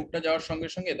 তো হুকটা যাওয়ার সঙ্গে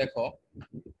সঙ্গে দেখো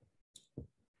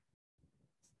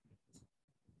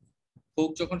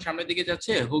হুক যখন সামনের দিকে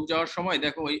যাচ্ছে, হুক যাওয়ার সময়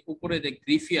দেখো ওই উপরে যে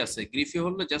গ্রিফি আছে, গ্রিফি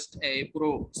হলো জাস্ট এই পুরো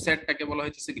সেটটাকে বলা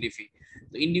হইতেছে গ্রিফি।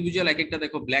 তো ইন্ডিভিজুয়াল এক একটা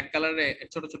দেখো ব্ল্যাক কালারে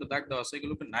ছোট ছোট দাগ দেওয়া আছে,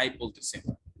 এগুলোকে নাইফ বলতেছে।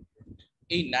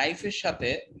 এই নাইফের সাথে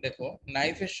দেখো,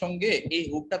 নাইফের সঙ্গে এই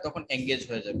হুকটা তখন এঙ্গেজ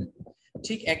হয়ে যাবে।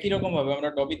 ঠিক একই রকম ভাবে আমরা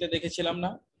ডবিতে দেখেছিলাম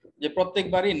না, যে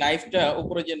প্রত্যেকবারই নাইফটা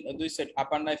উপরে যে দুই সেট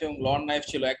আপার নাইফ এবং লোয়ার নাইফ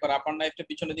ছিল, একবার আপার নাইফটা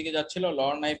পিছনের দিকে যাচ্ছিল,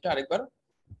 লোয়ার নাইফটা আরেকবার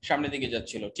সামনের দিকে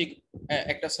যাচ্ছিল, ঠিক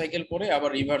একটা সাইকেল পরে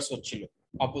আবার রিভার্স হচ্ছিল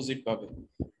অপোজিট ভাবে।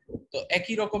 তো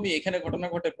একই রকমই এখানে ঘটনা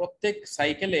ঘটে, প্রত্যেক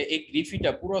সাইকেলে এই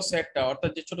গ্রিফিটা পুরো সেটটা,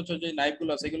 অর্থাৎ যে ছোট ছোট যে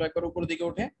নাইফগুলো আছে এগুলো একবার উপরের দিকে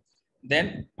ওঠে, দেন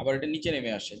আবার এটা নিচে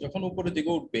নেমে আসে। যখন উপরের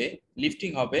দিকে উঠবে,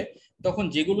 লিফটিং হবে, তখন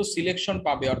যেগুলো সিলেকশন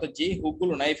পাবে, অর্থাৎ যে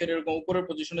হুকগুলো নাইফের এরকম উপরের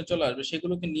পজিশনে চলে আসবে,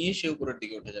 সেগুলোকে নিয়ে সে উপরের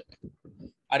দিকে উঠে যাবে।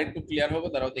 আর একটু ক্লিয়ার হবে,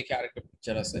 তারাও দেখি আরেকটা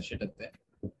পিকচার আছে সেটাতে,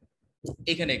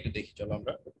 এখানে একটু দেখি চলো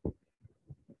আমরা।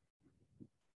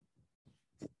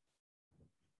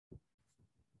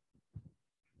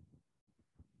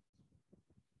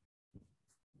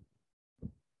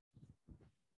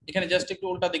 এখানে জাস্ট একটু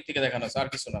উল্টা দিক থেকে দেখানো আছে, আর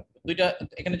কিছু না। দুইটা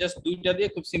এখানে জাস্ট দুইটা দিয়ে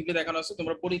খুব সিম্পলি দেখানো আছে।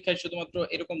 তোমরা পরীক্ষায় শুধুমাত্র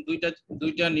এরকম দুইটা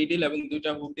দুইটা নিডল এবং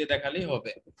দুইটা হুক দিয়ে দেখালেই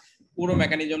হবে। পুরো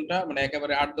মেকানিজমটা মানে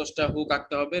একেবারে 8-10টা হুক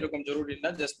আঁকতে হবে এরকম জরুরি না,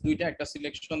 জাস্ট দুইটা, একটা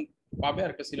সিলেকশন পাবে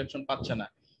আর একটা সিলেকশন পাচ্ছে না,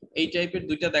 এই টাইপের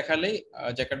দুইটা দেখালেই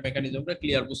জ্যাকেট মেকানিজমটা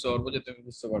ক্লিয়ার বুঝতে পারবো যে তুমি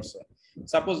বুঝতে পারছো।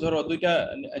 সাপোজ ধরো দুইটা,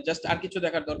 জাস্ট আর কিছু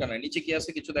দেখার দরকার নাই, নিচে কি আছে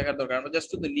কিছু দেখার দরকার, আমরা জাস্ট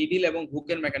শুধু নিডল এবং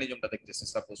হুকের মেকানিজমটা দেখতেছি।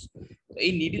 সাপোজ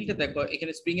এই নিডলটা দেখো,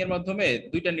 এখানে স্প্রিং এর মাধ্যমে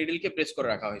দুইটা নিডলকে প্রেস করে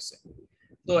রাখা হয়েছে।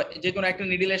 তো যে কোনো একটা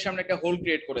নিডলের সামনে একটা হোল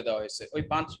ক্রিয়েট করে দেওয়া হয়েছে, ওই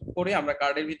পাঁচ করে আমরা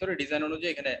কার্ডের ভিতরে ডিজাইন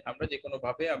অনুযায়ী এখানে আমরা যে কোনো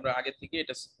ভাবে আমরা আগে থেকে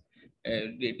এটা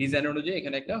ডিজাইন অনুযায়ী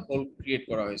এখানে একটা হোল ক্রিয়েট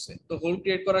করা হয়েছে। তো হোল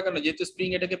ক্রিয়েট করার কারণে যেহেতু স্প্রিং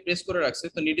এটাকে প্রেস করে রাখছে,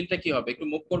 তো নিডলটা কি হবে, একটু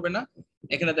মুভ করবে না।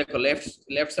 এখানে দেখো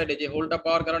লেফট সাইডে যে হোলটা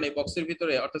পাওয়ার কারণে বক্সের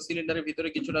ভিতরে অর্থাৎ সিলিন্ডারের ভিতরে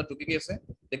কিছুটা ঢুকে গেছে,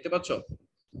 দেখতে পাচ্ছ?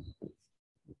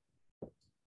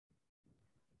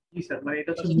 জি স্যার, মানে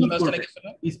এটা হচ্ছে মুভ করবে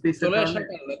স্পেসের চলে কারণে। আসার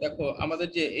কারণে দেখো আমাদের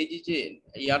যে এই যে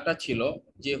ইয়াটা ছিল,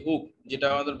 যে হুক যেটা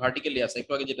আমাদের ভার্টিক্যালি আছে,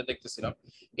 একটু আগে যেটা দেখতেছিলাম,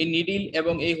 এই নিডল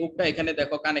এবং এই হুকটা এখানে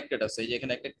দেখো কানেক্টেড আছে, যে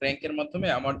এখানে একটা ক্র্যাঙ্কের মাধ্যমে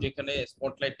আমার যেখানে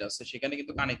স্পটলাইটটা আছে সেখানে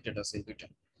কিন্তু কানেক্টেড আছে এই দুইটা।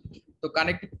 তো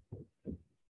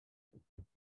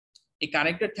এই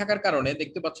কানেক্টেড থাকার কারণে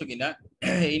দেখতে পাচ্ছ কিনা,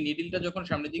 এই নিডলটা যখন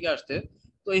সামনের দিকে আসছে,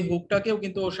 তো এই হুকটাকেও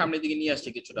কিন্তু ও সামনের দিকে নিয়ে আসছে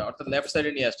কিছুটা, অর্থাৎ লেফট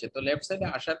সাইডে নিয়ে আসছে। তো লেফট সাইডে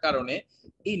আসার কারণে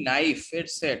এই নাইফের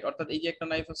সেট, অর্থাৎ এই যে একটা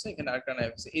নাইফ আছে এখানে আরেকটা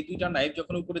নাইফ আছে, এই দুইটা নাইফ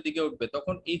যখন উপরের দিকে উঠবে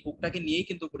তখন এই হুকটাকে নিয়েই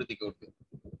কিন্তু উপরের দিকে উঠবে।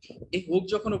 এই হুক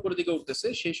যখন উপরের দিকে উঠতেছে,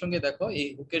 সেই সঙ্গে দেখো এই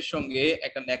হুকের সঙ্গে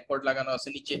একটা নেক কর্ড লাগানো আছে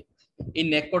নিচে, এই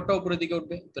নেক কর্ডটা উপরের দিকে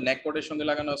উঠবে। তো নেক কর্ডের সঙ্গে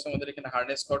লাগানো আছে আমাদের এখানে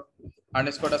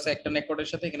হার্নেস কর্ড আছে একটা নেক কর্ডের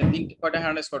সাথে, এখানে কয়টা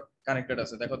হার্নেস কর্ড কানেক্টেড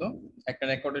আছে দেখো তো, একটা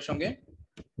নেক কর্ডের সঙ্গে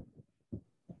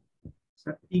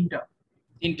স্যার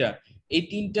তিনটা। এই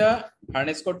তিনটা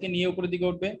হার্নেস কর্ডকে নিয়ে উপরের দিকে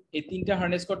উঠবে। এই তিনটা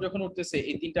হার্নেস কর্ড যখন উঠতেছে,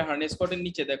 এই তিনটা হার্নেস কর্ডের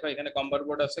নিচে দেখো এখানে কম্বার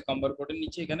বোর্ড আছে, কম্বার বোর্ডের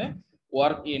নিচে এখানে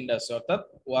ওয়ার্প এন্ড আছে, অর্থাৎ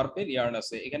ওয়ার্পের ইয়ার্ন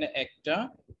আছে। এখানে একটা,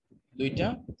 দুইটা,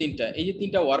 তিনটা, এই যে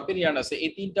তিনটা ওয়ার্পের ইয়ার্ন আছে,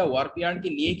 এই তিনটা ওয়ার্প ইয়ার্নকে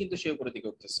নিয়ে কিন্তু সে উপরের দিকে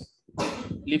উঠতেছে,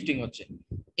 লিফটিং হচ্ছে।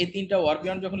 এই তিনটা ওয়ার্প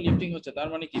ইয়ার্ন যখন লিফটিং হচ্ছে, তার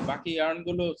মানে কি বাকি ইয়ার্ন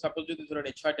গুলো, সাপোজ যদি ধরে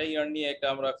নেই 6টা ইয়ার্ন নিয়ে একটা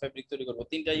আমরা ফেব্রিক তৈরি করবো,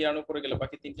 3টা ইয়ার্ন উপরে গেলে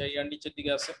বাকি 3টা ইয়ার্ন নিচের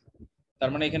দিকে আছে, তার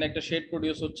মানে এখানে একটা শেড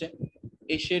প্রডিউস হচ্ছে।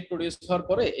 এই শেড প্রডিউস হওয়ার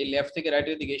পরে এই লেফট থেকে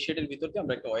রাইটের দিকে এই শেডের ভিতর দিয়ে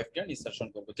আমরা একটা ওয়েভ ইয়ার্ন ইনসারশন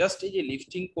করব। জাস্ট এই যে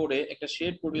লিফটিং করে একটা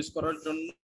শেড প্রডিউস করার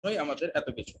জন্যই আমাদের এত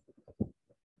কিছু।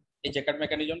 এই জ্যাকেট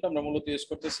মেকানিজমটা আমরা মূলত ইউজ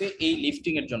করতেছি এই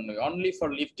লিফটিং এর জন্য, only for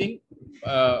lifting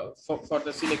for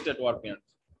the selected work yarn.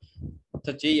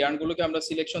 অর্থাৎ যে ইয়ার্নগুলোকে আমরা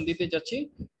সিলেকশন দিতে যাচ্ছি,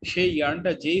 সেই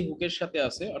ইয়ার্নটা যেই হুকের সাথে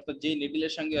আছে, অর্থাৎ যেই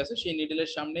নিডলের সঙ্গে আছে, সেই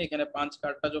নিডলের সামনে এখানে পাঁচ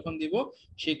কার্ডটা যখন দিব,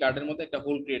 সেই কার্ডের মধ্যে একটা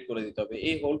হোল ক্রিয়েট করে দিতে হবে।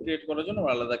 এই হোল ক্রিয়েট করার জন্য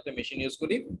আমরা আলাদা একটা মেশিন ইউজ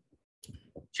করি,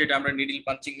 সেটা আমরা নিডল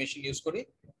পাঞ্চিং মেশিন ইউজ করি।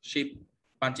 সেই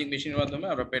পাঞ্চিং মেশিনের মাধ্যমে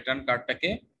আমরা প্যাটার্ন কার্ডটাকে,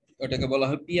 ওটাকে বলা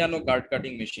হয় পিয়ানো কার্ড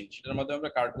কাটিং মেশিন, সেটার মাধ্যমে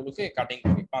আমরা কার্ডগুলোকে কাটিং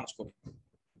করি, পাঞ্চ করি,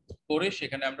 করে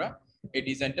সেখানে আমরা এই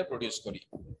ডিজাইনটা প্রডিউস করি।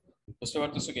 বুঝতে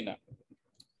পারতেছো কিনা?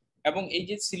 এবং এই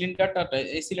যে সিলিন্ডারটা,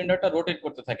 এই সিলিন্ডারটা রোটেট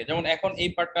করতে থাকে। যেমন এখন এই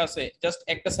পার্টটা আছে, জাস্ট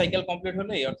একটা সাইকেল কমপ্লিট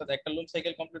হলে, অর্থাৎ একটা লুম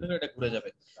সাইকেল কমপ্লিট হলে এটা ঘুরে যাবে,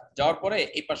 যাওয়ার পরে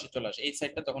এই পাশে চলে আসে, এই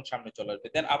সাইডটা তখন সামনে চলে আসবে,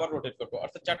 দেন আবার রোটেট করবো,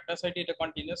 অর্থাৎ 4টা সাইডে এটা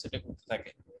কন্টিনিউয়াস এটা ঘুরতে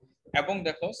থাকে। এবং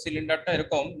দেখো সিলিন্ডারটা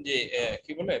এরকম যে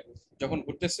কি বলে, যখন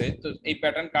ঘুরতেছে, তো এই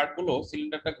প্যাটার্ন কার্ডগুলো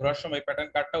সিলিন্ডারটা ঘোরার সময় প্যাটার্ন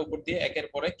কার্ডটা উপর দিয়ে একের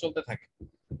পর এক চলতে থাকে।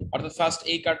 অর্থাৎ ফার্স্ট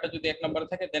এই কার্ডটা যদি 1 নম্বরে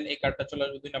থাকে, দেন এই কার্ডটা চলে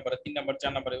আসবে 2 নম্বরে, 3 নম্বর,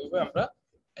 4 নম্বরে, এভাবে আমরা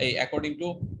এই অ্যাকর্ডিং টু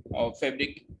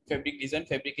ফেব্রিক ডিজাইন,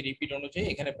 ফেব্রিকের রিপিট অনুযায়ী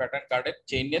এখানে প্যাটার্ন কার্ডের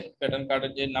চেইনের, প্যাটার্ন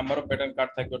কার্ডের যে নাম্বার অফ প্যাটার্ন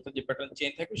কার্ড থাকবে, অর্থাৎ যে প্যাটার্ন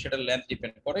চেইন থাকবে, সেটার লেন্থ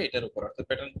ডিপেন্ড করে এটার উপর, অর্থাৎ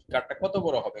প্যাটার্ন কার্ডটা কত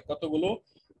বড় হবে, কতগুলো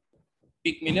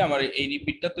পিক মিলে আমার এই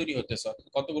রিপিটটা তৈরি হতেছে,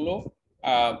 কতগুলো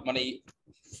মানে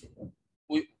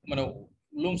মানে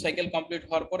লুম সাইকেল কমপ্লিট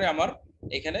হওয়ার পরে আমার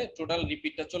এখানে টোটাল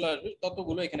রিপিটটা চলে আসবে,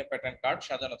 ততগুলো এখানে প্যাটার্ন কার্ড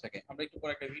সাজানো থাকে। আমরা একটু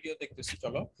পরে একটা ভিডিও দেখতেছি,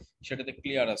 চলো সেটাতে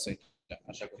ক্লিয়ার আছে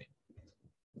আশা করি।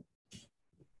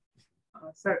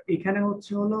 স্যার এখানে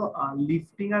হচ্ছে হলো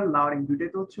লিফটিং আর লাওয়ারিং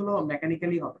দুইটাই তো হচ্ছে হলো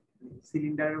মেকানিক্যালি হবে,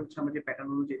 সিলিন্ডারের হচ্ছে আমরা যে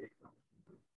প্যাটার্ন অনুযায়ী দেখলাম।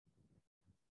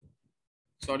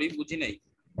 সরি বুঝি নাই।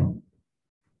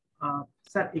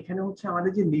 স্যার এখানে হচ্ছে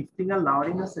আমাদের যে লিফটিং আর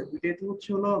লাওয়ারিং আছে দুইটাই তো হচ্ছে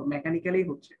হলো মেকানিক্যালি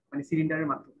হচ্ছে, মানে সিলিন্ডারের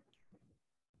মাধ্যমে।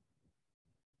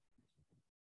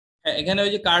 হ্যাঁ, এখানে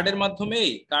ওই যে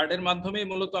কার্ডের মাধ্যমেই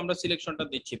মূলত আমরা সিলেকশনটা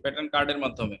দিচ্ছি, প্যাটার্ন কার্ডের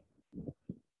মাধ্যমে।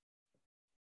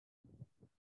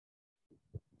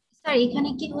 স্যার এখানে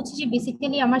কি হচ্ছে যে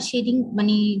বেসিক্যালি আমার শেডিং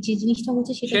মানে যে জিনিসটা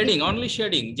হচ্ছে সেটা শেডিং, অনলি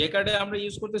শেডিং, যে কার্ডে আমরা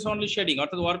ইউজ করতেছি অনলি শেডিং,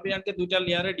 অর্থাৎ ওয়ার্পিয়ানকে দুইটা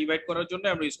লেয়ারে ডিভাইড করার জন্য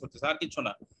আমরা ইউজ করতেছি, আর কিছু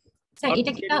না। স্যার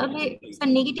এটা কি তাহলে স্যার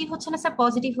নেগেটিভ হচ্ছে না স্যার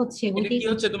পজিটিভ হচ্ছে এটা ওইটাই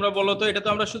কি হচ্ছে তোমরা বলো তো? এটা তো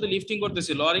আমরা শুধু লিফটিং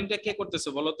করতেছি, লোয়ারিংটা কে করতেছে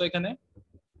বলো তো? এখানে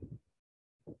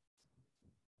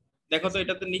দেখো তো,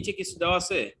 এটাতে নিচে কিছু দেওয়া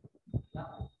আছে?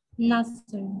 না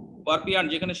স্যার। ওয়ার্পিয়ান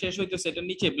যেখানে শেষ হইতেছে এটার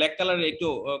নিচে ব্ল্যাক কালারের একটু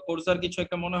কোর্সার কিছু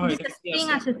একটা মনে হয়, এটা কি স্প্রিং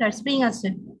আছে? আছে স্যার, স্প্রিং আছে।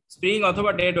 স্প্রিং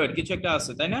অথবা ডেড ওয়েট কিছু একটা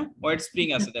আছে, তাই না? ওয়েট স্প্রিং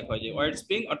আছে, দেখো এই যে ওয়েট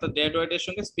স্প্রিং, অর্থাৎ ডেড ওয়েটের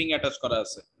সঙ্গে স্প্রিং অ্যাটাচ করা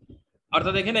আছে।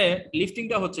 অর্থাৎ এখানে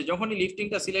লিফটিংটা হচ্ছে যখনই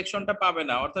লিফটিংটা সিলেকশনটা পাবে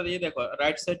না, অর্থাৎ এই দেখো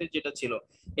রাইট সাইডে যেটা ছিল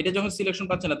এটা যখন সিলেকশন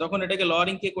পাচ্ছে না, তখন এটাকে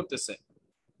লোয়ারিং কে করতেছে?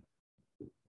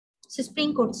 সে স্প্রিং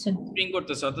করছে। স্প্রিং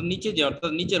করতেছে, অর্থাৎ নিচে যে,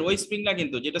 অর্থাৎ নিচের ওই স্প্রিং না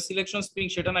কিন্তু, যেটা সিলেকশন স্প্রিং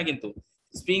সেটা না কিন্তু,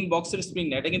 স্প্রিং বক্সের স্প্রিং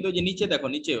না, এটা কিন্তু যে নিচে দেখো,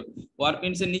 নিচে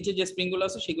ওয়ারপিনস এর নিচে যে স্প্রিং গুলো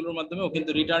আছে সেগুলোর মাধ্যমে ও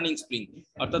কিন্তু রিটার্নিং স্প্রিং,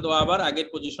 অর্থাৎ ও আবার আগের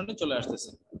পজিশনে চলে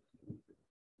আসতেছে।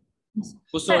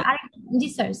 বুঝতে স্যার জি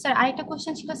স্যার। স্যার আরেকটা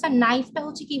কোশ্চেন ছিল স্যার, নাইফটা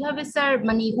হচ্ছে কিভাবে স্যার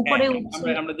মানে উপরে উঠছে?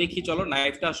 আমরা দেখি, চলো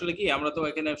নাইফটা আসলে কি, আমরা তো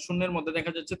এখানে শূন্যের মধ্যে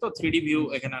দেখা যাচ্ছে, তো 3D ভিউ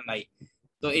এখানে আর নাই,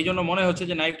 তো এই জন্য মনে হচ্ছে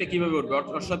যে নাইফটা কিভাবে উঠবে,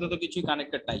 ওর সাথে তো কিছুই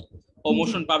কানেক্টেড নাই, ও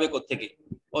মোশন পাবে কোত্থেকে?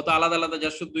 ও তো আলাদা আলাদা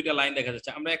জাস্ট দুইটা লাইন দেখা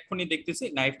যাচ্ছে। আমরা এক্ষুনি দেখতেছি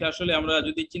নাইফটা আসলে, আমরা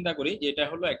যদি চিন্তা করি যে এটা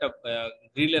হলো একটা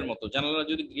গ্রিলের মতো, জানালা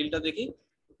যদি গ্রিলটা দেখি,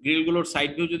 গ্রিল গুলোর সাইড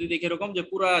ভিউ যদি দেখি এরকম, যে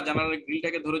পুরো জানালার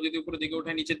গ্রিলটাকে ধরে যদি উপরের দিকে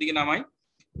উঠে নিচের দিকে নামাই,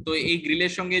 তো এই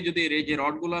গ্রিলের সঙ্গে যদি যে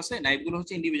রড গুলো আছে, নাইফ গুলো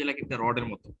হচ্ছে ইন্ডিভিজুয়াল একটা রডের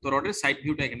মতো, তো রডের সাইড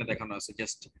ভিউটা এখানে দেখানো আছে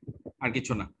জাস্ট, আর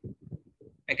কিছু না।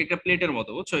 এক একটা প্লেটের মতো,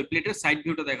 বুঝছো? এই প্লেটের সাইড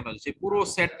ভিউটা দেখানো হচ্ছে, পুরো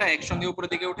সেটটা একসঙ্গে উপরের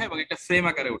দিকে ওঠে এবং একটা ফ্রেম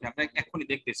আকারে ওঠে। আমরা এখনই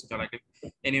দেখতেছি, চলো একটা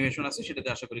অ্যানিমেশন আছে, সেটাতে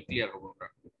আশা করি ক্লিয়ার হবো আমরা।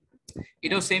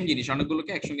 এটাও সেম জিনিস,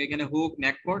 অনেকগুলোকে একসঙ্গে এখানে হুক,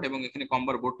 নেককর্ড এবং এখানে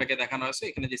কম্বার বোর্ডটাকে দেখানো আছে,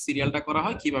 এখানে যে সিরিয়ালটা করা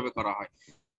হয় কিভাবে করা হয়,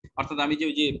 অর্থাৎ আমি যে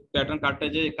ওই যে প্যাটার্ন কার্ডটা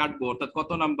যে কাটবো, অর্থাৎ কত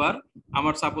নাম্বার,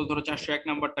 আমার সাপোজ ধরো 401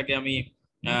 নাম্বারটাকে আমি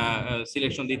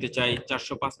সিলেকশন দিতে চাই,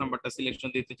 405 নাম্বারটা সিলেকশন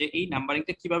দিতে চাই, এই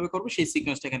নাম্বারিংটা কিভাবে করবো সেই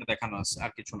সিকোয়েন্সটা এখানে দেখানো আছে,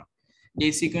 আর কিছু না।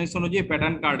 এই সিকোয়েন্স অনুযায়ী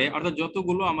প্যাটার্ন কার্ডে, অর্থাৎ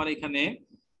যতগুলো আমার এখানে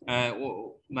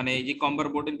মানে এই যে কম্বার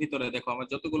বোর্ডের ভিতরে দেখো, আমার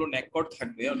যতগুলো নেককর্ড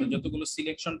থাকবে, অর্থাৎ যতগুলো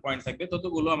সিলেকশন পয়েন্ট থাকবে,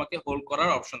 ততগুলো আমাকে হোল্ড করার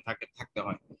অপশন থাকতে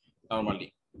হয় নরমালি।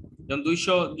 যেমন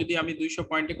 200, যদি আমি 200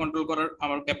 পয়েন্টে কন্ট্রোল করার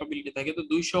আমার ক্যাপাবিলিটি থাকে, তো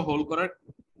 200 হোল্ড করার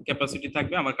ক্যাপাসিটি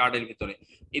থাকবে আমার কার্ডের ভিতরে।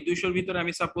 এই 200-র ভিতরে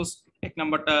আমি সাপোজ 1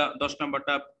 নাম্বারটা, 10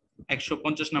 নাম্বারটা,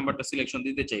 150 নাম্বারটা সিলেকশন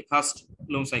দিতে চাই ফার্স্ট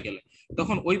লুম সাইকেলে,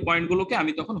 তখন ওই পয়েন্টগুলোকে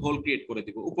আমি তখন হোল ক্রিয়েট করে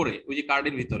দিব উপরে, ওই যে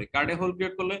কার্ডের ভিতরে। কার্ডে হোল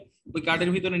ক্রিয়েট করলে ওই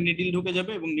কার্ডের ভিতরে নিডল ঢুকে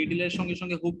যাবে এবং নিডলের সঙ্গে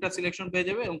সঙ্গে হুকটা সিলেকশন পেয়ে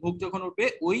যাবে, এবং হুক যখন উঠবে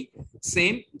ওই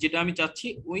সেম যেটা আমি চাচ্ছি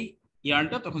ওই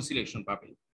ইয়ার্নটা তখন সিলেকশন পাবে।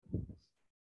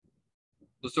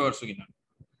 বুঝতে পারছো কিনা?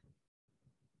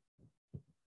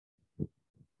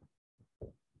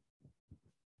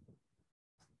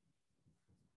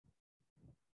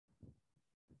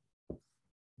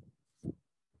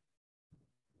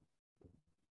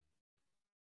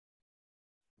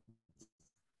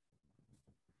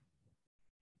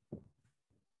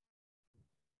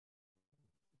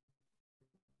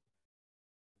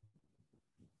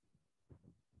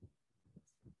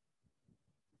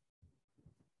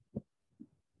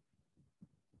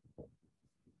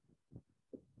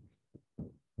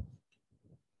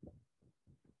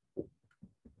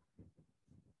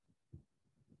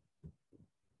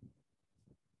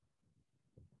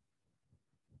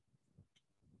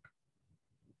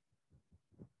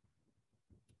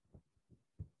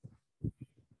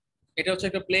 এটা হচ্ছে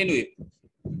একটা প্লেন উইপ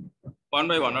 1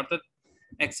 বাই 1, অর্থাৎ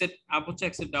এক সেট আপ হচ্ছে,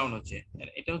 এক সেট ডাউন হচ্ছে।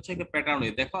 এটা হচ্ছে একটা প্যাটার্ন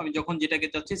উইপ। দেখো আমি যখন যেটাকে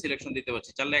চাচ্ছি সিলেকশন দিতে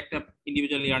পারছি, চাইলে একটা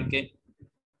ইন্ডিভিজুয়াল ইয়ার্নকে,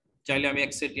 চাইলে আমি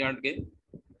এক সেট ইয়ার্নকে,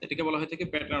 এটাকে বলা হয় থাকে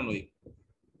প্যাটার্ন উইপ।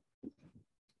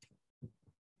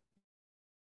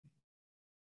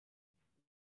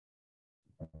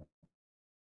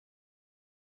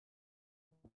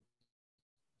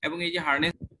 এবং এই যে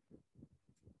হার্নেস,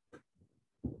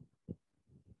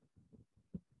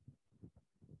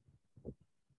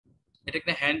 এটা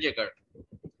একটা হ্যান্ড জ্যাকার্ড,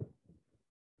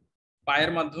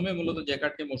 পায়ের মাধ্যমে মূলত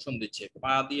জ্যাকার্ডকে মোশন দিচ্ছে,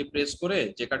 পা দিয়ে প্রেস করে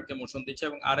জ্যাকার্ডকে মোশন দিচ্ছে,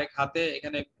 এবং আরেক হাতে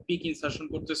এখানে পিক ইনসার্শন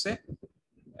করতেছে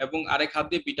এবং আরেক হাত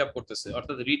দিয়ে বিট আপ করতেছে,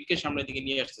 অর্থাৎ রিডকে সামনের দিকে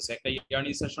নিয়ে আসতেছে, একটা ইয়ার্ন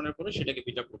ইনসার্শনের পরে সেটাকে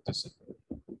বিট আপ করতেছে।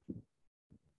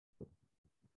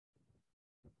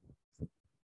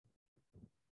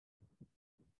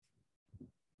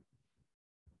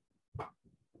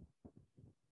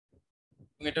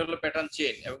 এটা হলো প্যাটার্ন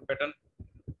চেইন এবং প্যাটার্ন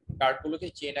কার্ডগুলোকে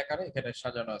চেইন আকারে এখানে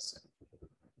সাজানো আছে।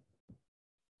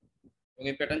 এবং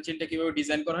এই প্যাটার্ন চেইনটা কিভাবে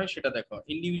ডিজাইন করা হয় সেটা দেখো।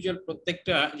 ইন্ডিভিজুয়াল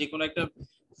প্রত্যেকটা যে কোনো একটা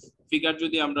ফিগার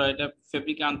যদি আমরা এটা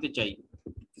ফেব্রিকে আনতে চাই,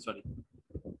 সরি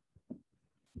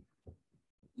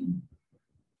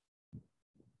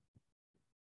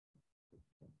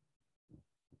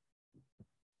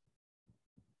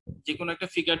যে কোনো একটা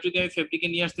ফিগার যদি আমি ফেব্রিকে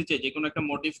নিয়ে আসতে চাই, যে কোনো একটা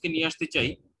মোটিভকে নিয়ে আসতে চাই,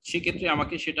 সেক্ষেত্রে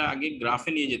আমাকে সেটা আগে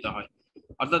গ্রাফে নিয়ে যেতে হয়,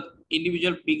 অর্থাৎ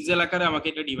ইন্ডিভিজুয়াল পিক্সেল আকারে আমাকে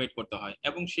এটা ডিভাইড করতে হয়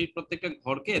এবং সেই প্রত্যেকটা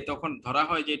ঘরকে তখন ধরা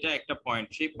হয় যে এটা একটা পয়েন্ট,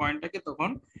 সেই পয়েন্টটাকে তখন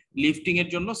লিফটিং এর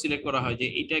জন্য সিলেক্ট করা হয় যে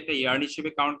এটা একটা ইয়ার্ন হিসেবে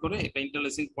কাউন্ট করে, একটা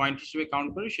ইন্টারলেসিং পয়েন্ট হিসেবে কাউন্ট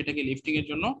করে, সেটাকে লিফটিং এর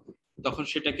জন্য তখন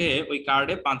সেটাকে ওই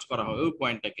কার্ডে পাঞ্চ করা হয় ওই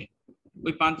পয়েন্টটাকে।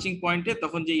 ওই পাঞ্চিং পয়েন্টে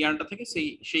তখন যে ইয়ার্নটা থাকে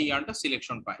সেই ইয়ার্নটা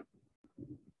সিলেকশন পায়।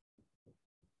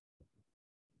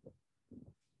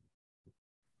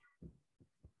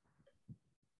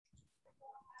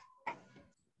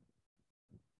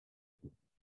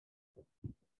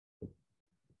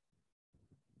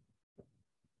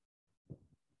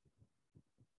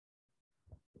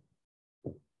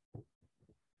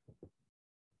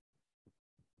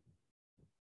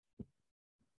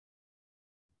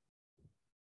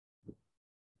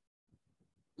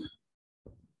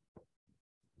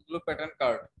 এগুলো প্যাটার্ন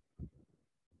কার্ড,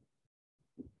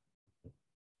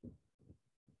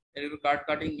 এগুলো কার্ড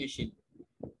কাটিং মেশিন।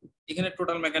 এখানে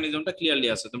টোটাল মেকানিজমটা ক্লিয়ারলি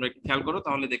আছে, তোমরা একটু খেয়াল করো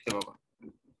তাহলে দেখতে পাবা।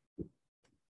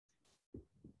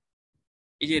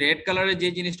 এই যে রেড কালারের যে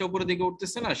জিনিসটা উপরের দিকে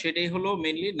উঠতেছে না, সেটাই হলো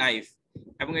মেইনলি নাইফ,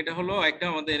 এবং এটা হলো একটা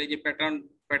আমাদের এই যে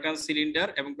প্যাটার্ন সিলিন্ডার,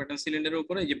 এবং প্যাটার্ন সিলিন্ডারের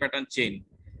উপরে এই যে প্যাটার্ন চেইন,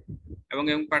 এবং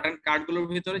প্যাটার্ন কার্ডগুলোর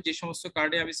ভিতরে যে সমস্ত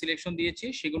কার্ডে আমি সিলেকশন দিয়েছি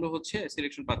সেগুলো হচ্ছে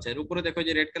সিলেকশন পাচ্ছে। এর উপরে দেখো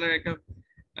যে রেড কালার একটা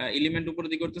এলিমেন্ট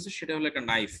উপরের দিকে উঠতেছে, সেটা হলো একটা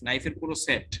নাইফ, নাইফের পুরো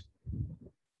সেট।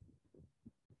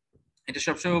 এটা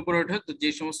সবসময় উপরে ওঠে, তো যে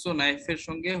সমস্ত নাইফের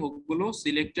সঙ্গে হুকগুলো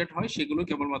সিলেক্টেড হয় সেগুলো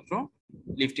কেবলমাত্র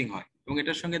লিফটিং হয়। এবং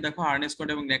এটার সঙ্গে দেখো হার্নেস কর্ড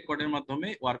এবং নেক কর্ডের মাধ্যমে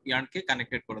ওয়ার্ক ইয়ার্নকে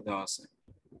কানেক্টেড করে দেওয়া আছে।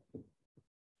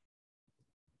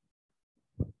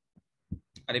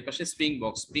 আর এই পাশে স্প্রিং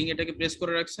বক্স, স্প্রিং এটাকে প্রেস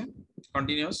করে রাখছে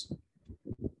কন্টিনিউয়াস।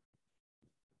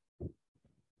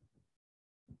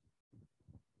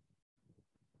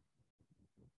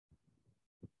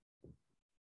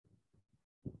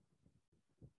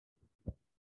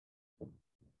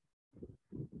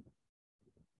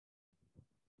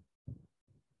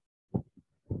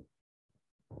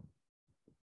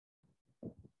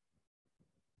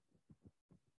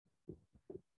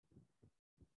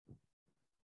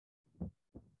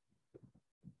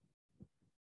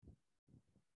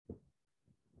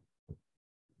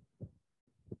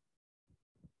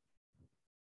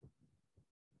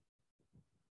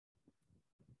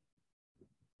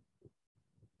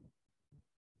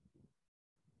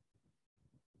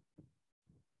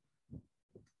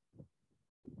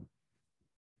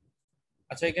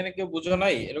 আচ্ছা, এখানে কেউ বুঝো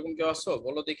নাই? এরকম কেউ আসো,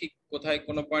 বলো দেখি কোথায়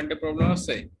কোনো পয়েন্টে প্রবলেম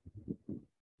আছে।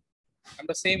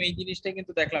 আমরা সেম এই জিনিসটাই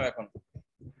কিন্তু দেখলাম এখন।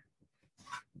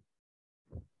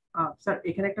 স্যার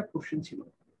এখানে একটা কোশ্চেন ছিল।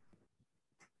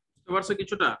 বুঝতে পারছো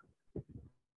কিছুটা?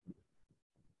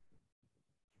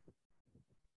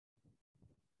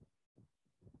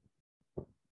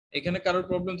 এখানে কারোর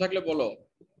প্রবলেম থাকলে বলো।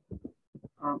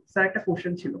 স্যার একটা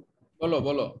কোশ্চেন ছিল। বলো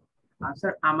বলো।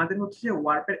 স্যার আমাদের হচ্ছে যে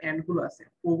ওয়ার্পের এন্ড গুলো আছে,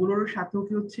 ওগুলোর সাথেও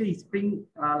কি হচ্ছে স্প্রিং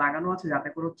লাগানো আছে যাতে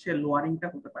করে হচ্ছে লোয়ারিংটা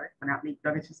হতে পারে? মানে আপনি একটু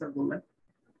আগে স্যার বললেন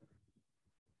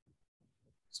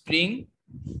স্প্রিং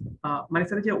মানে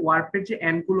স্যার যে ওয়ার্পের যে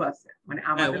এন্ড গুলো আছে, মানে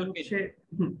আমাদের হচ্ছে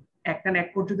একটা নেক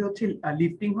কোড যদি হচ্ছে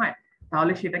লিফটিং হয়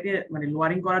তাহলে সেটাকে মানে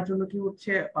লোয়ারিং করার জন্য কি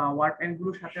হচ্ছে ওয়ার্প এন্ড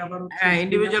গুলোর সাথে আবার হচ্ছে হ্যাঁ,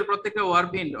 ইন্ডিভিজুয়াল প্রত্যেকটা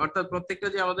ওয়ার্প এন্ড, অর্থাৎ প্রত্যেকটা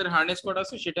যে আমাদের হার্নেস কোড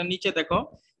আছে সেটা নিচে দেখো,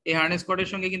 এই হার্নেস কোডের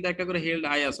সঙ্গে কিন্তু একটা করে হেল্ড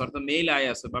আই আছে, অর্থাৎ মেইল আই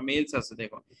আছে বা মেইলস আছে।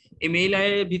 দেখো এই মেইল আই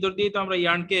এর ভিতর দিয়ে তো আমরা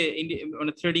ইয়ার্নকে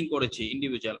মানে থ্রেডিং করেছি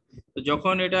ইন্ডিভিজুয়াল। তো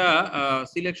যখন এটা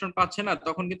সিলেকশন পাচ্ছে না,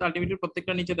 তখন কিন্তু আলটিমেটলি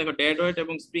প্রত্যেকটা নিচে দেখো ডেড ওয়েট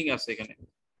এবং স্প্রিং আছে, এখানে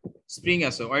স্প্রিং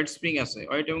আছে, ওয়েট স্প্রিং আছে,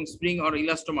 ওয়েট এবং স্প্রিং আর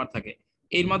ইলাস্টোমার থাকে।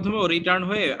 এর মাধ্যমে ও রিটার্ন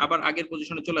হয়ে আবার আগের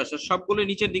পজিশনে চলে আসে। সবগুলো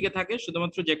নিচের দিকে থাকে,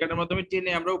 শুধুমাত্র জ্যাকেটের মাধ্যমে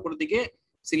টেনে আমরা উপরের দিকে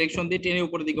সিলেকশন দিয়ে টেনে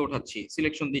উপরের দিকে উঠাচ্ছি,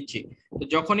 সিলেকশন দিচ্ছি। তো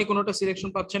যখনই কোনোটা সিলেকশন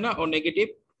পাচ্ছে না, ও নেগেটিভ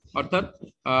অর্থাৎ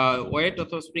ওয়েট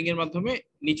অথবা স্প্রিং এর মাধ্যমে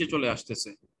নিচে চলে আসতেছে।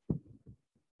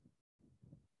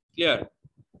 ক্লিয়ার?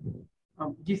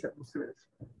 জি স্যার, বুঝতে পেরেছি।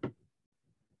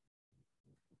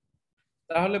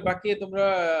 তাহলে বাকি তোমরা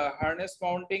হার্নেস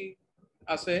মাউন্টিং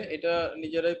আছে, এটা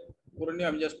নিজেরাই করে নিও।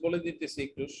 আমি জাস্ট বলে দিতেছি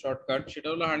একটু শর্টকাট। সেটা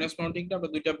হলো হার্নেস মাউন্টিংটা আমরা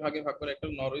দুইটা ভাগে ভাগ করে, একটা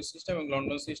নরওয়ে সিস্টেম এবং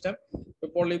লন্ডন সিস্টেম। তো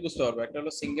পড়লেই বুঝতে পারবে। একটা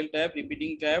হলো single tab, repeating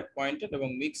tab, pointed এবং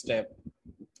মিক্স ট্যাব।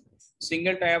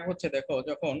 সিঙ্গেল ট্যাব হচ্ছে দেখো,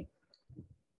 যখন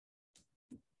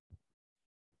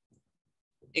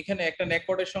এখানে একটা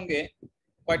নেককর্ডের সঙ্গে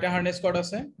কয়টা হার্নেস কর্ড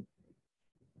আছে?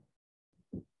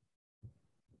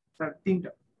 স্যার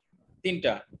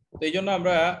তিনটা। তো এই জন্য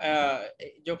আমরা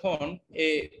যখন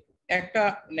একটা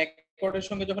নেক কর্ডের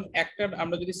সঙ্গে যখন একটা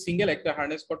আমরা যদি সিঙ্গেল একটা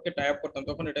হার্নেস কর্ডকে টাই আপ করতাম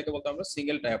তখন এটাকে বলতাম আমরা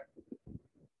সিঙ্গেল টাই আপ।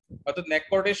 অর্থাৎ নেক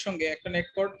কর্ডের সঙ্গে একটা নেক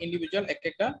কর্ড ইন্ডিভিজুয়াল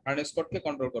একটা হার্নেস কর্ডকে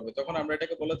কন্ট্রোল করবে, তখন আমরা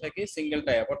এটাকে বলে থাকি সিঙ্গেল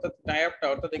টাই আপ। অর্থাৎ টাই আপটা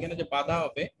অর্থাৎ এখানে যে বাধা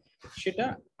হবে সেটা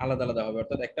আলাদা আলাদা হবে,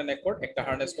 অর্থাৎ একটা নেক কর্ড একটা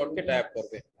হার্নেস কর্ডকে টাই আপ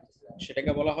করবে,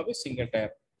 সেটাকে বলা হবে সিঙ্গেল টাই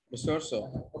আপ। বুঝতে পারছো?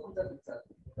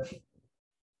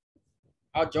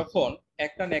 আর যখন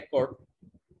একটা নেক কর্ড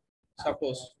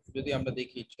সাপোজ যদি আমরা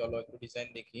দেখি, চলো একটু ডিজাইন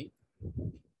দেখি,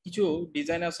 কিছু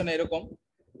ডিজাইন আছে না এরকম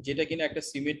যেটা কিনা একটা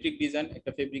সিমেট্রিক ডিজাইন,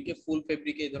 একটা ফেব্রিকে ফুল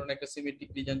ফেব্রিকে এই ধরনের একটা সিমেট্রিক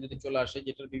ডিজাইন যদি চলে আসে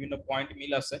যেটার বিভিন্ন পয়েন্ট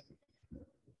মিল আছে,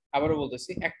 আবারও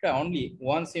বলতেছি একটা অনলি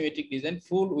ওয়ান সিমেট্রিক ডিজাইন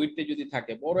ফুল উইডথে যদি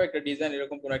থাকে, বড় একটা ডিজাইন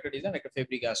এরকম কোন একটা ডিজাইন একটা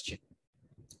ফেব্রিকে আসছে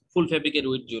ফুল ফেব্রিকের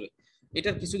উইডথ জুড়ে,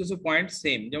 এটার কিছু কিছু পয়েন্ট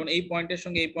সেম, যেমন এই পয়েন্টের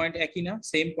সঙ্গে এই পয়েন্ট একই না,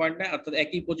 সেম পয়েন্ট না, অর্থাৎ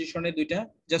একই পজিশনে দুইটা,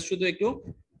 জাস্ট শুধু একটু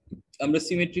আমরা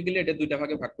সিমেট্রিক্যালি এটা দুইটা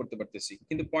ভাগে ভাগ করতে পারতেছি,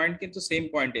 কিন্তু পয়েন্ট কিন্তু সেম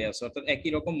পয়েন্টে আছে, অর্থাৎ একই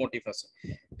রকম মোটিভ আছে।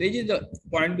 তো এই যে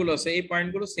পয়েন্টগুলো আছে এই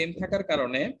পয়েন্টগুলো সেম থাকার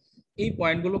কারণে এই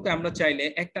পয়েন্টগুলোকে আমরা চাইলে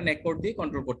একটা নেককর্ড দিয়ে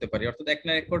কন্ট্রোল করতে পারি। অর্থাৎ একটা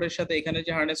নেককর্ডের সাথে এখানে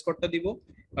যে হার্নেস কর্ডটা দিব,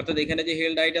 অর্থাৎ এখানে যে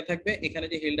হেল ডাইটা থাকবে এখানে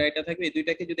যে হেল ডাইটা থাকবে, এই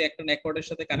দুইটাকে যদি একটা নেককর্ডের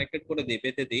সাথে কানেক্টেড করে দিই,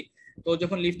 বেঁধে দিই, তো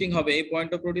যখন লিফটিং হবে এই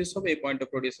পয়েন্টও প্রডিউস হবে এই পয়েন্টও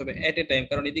প্রডিউস হবে এট এ টাইম,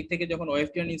 কারণ এদিক থেকে যখন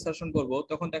ওয়েভটিয়ান ইনসারশন করব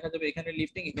তখন দেখা যাবে এখানে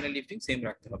লিফটিং সেম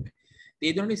রাখতে হবে।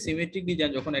 এই ধরনের সিমেট্রিক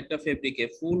ডিজাইন যখন একটা ফেব্রিকে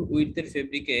ফুল উইডথের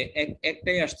ফেব্রিকে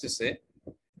একটাই আসতেছে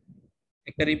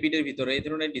একটা রিপিটের ভিতরে, এই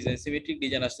ধরনের ডিজাইন সিমেট্রিক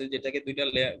ডিজাইন আসছে যেটাকে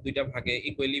দুইটা ভাগে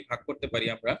ইকুয়ালি ভাগ করতে পারি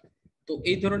আমরা। তো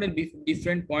এই ধরনের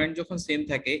ডিফারেন্ট পয়েন্ট যখন সেম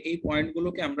থাকে এই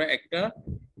পয়েন্টগুলোকে আমরা একটা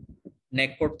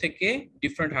নেক কর্ড থেকে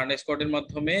ডিফারেন্ট হার্নেস কর্ডের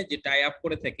মাধ্যমে যে টাই আপ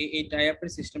করে থাকি এই টাই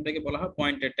আপের সিস্টেমটাকে বলা হয়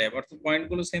পয়েন্টেড টাই আপ। অর্থাৎ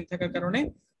পয়েন্টগুলো সেম থাকার কারণে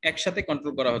একসাথে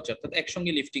কন্ট্রোল করা হচ্ছে, অর্থাৎ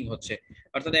একসঙ্গে লিফটিং হচ্ছে,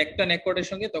 অর্থাৎ একটা নেক কর্ডের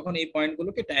সঙ্গে তখন এই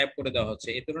পয়েন্টগুলোকে টাই আপ করে দেওয়া হচ্ছে,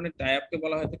 এই ধরনের টাই আপকে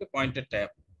বলা হয় থাকে পয়েন্টেড টাই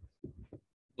আপ।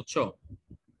 বুঝছো?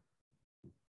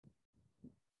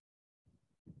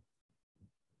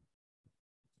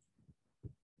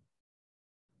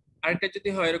 আরেকটা যদি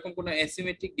হয় এরকম কোনো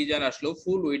অ্যাসিমেট্রিক ডিজাইন আসলো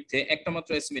ফুল উইডথে একটা মাত্র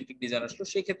অ্যাসিমেট্রিক ডিজাইন আসলো,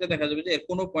 সেই ক্ষেত্রে দেখা যাবে যে এর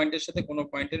কোনো পয়েন্টের সাথে কোনো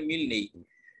পয়েন্টের মিল নেই।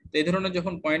 তো এই ধরনের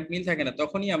যখন পয়েন্ট মিল থাকে না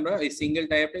তখনই আমরা এই সিঙ্গেল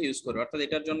টাই আপটা ইউজ করি, অর্থাৎ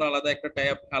এটার জন্য আলাদা একটা টাই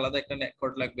আপ, আলাদা একটা নেক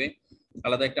কর্ড লাগবে,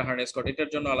 আলাদা একটা হার্নেস কর্ড, এটার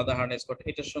জন্য আলাদা হার্নেস কর্ড,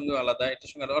 এটার সঙ্গে আলাদা, এটার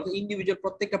সঙ্গে আলাদা, অর্থাৎ ইন্ডিভিজুয়াল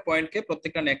প্রত্যেকটা পয়েন্টকে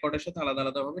প্রত্যেকটা নেক কর্ডের সাথে আলাদা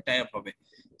আলাদা ভাবে টাই আপ হবে।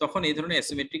 তখন এই ধরনের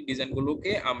অ্যাসিমেট্রিক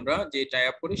ডিজাইনগুলোকে আমরা যে টাই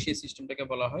আপ করি সেই সিস্টেমটাকে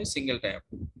বলা হয় সিঙ্গেল টাই আপ।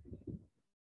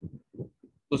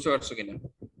 বুঝতে পারছো কিনা?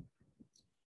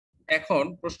 এখন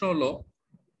প্রশ্ন হলো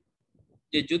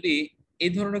যে যদি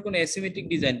এই ধরনের কোন অ্যাসিমেট্রিক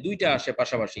ডিজাইন দুইটা আসে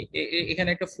পাশাপাশি, এখানে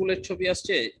একটা ফুলের ছবি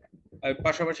আসছে আর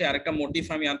পাশাপাশি আরেকটা মোটিভ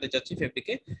আমি আনতে চাচ্ছি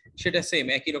ফেব্রিকে, সেটা সেম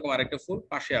একই রকম আরেকটা ফুল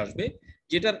পাশে আসবে,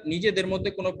 যেটার নিজেদের মধ্যে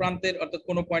কোনো প্রান্তের অর্থাৎ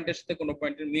কোনো পয়েন্টের সাথে কোনো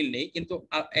পয়েন্টের মিল নেই, কিন্তু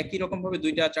একই রকম ভাবে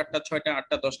দুইটা চারটা ছয়টা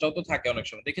আটটা দশটাও তো থাকে অনেক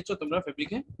সময়, দেখেছো তোমরা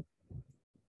ফেব্রিকে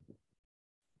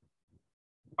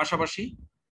পাশাপাশি?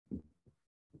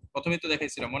 প্রথমেই তো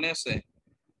দেখাইছিলাম, মনে আছে?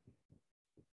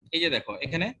 এই যে দেখো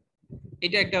এখানে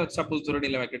এটা একটা সাপোজ ধরে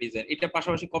নিলাম একটা ডিজাইন, এটা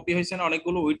পাশাপাশি কপি হয়েছে না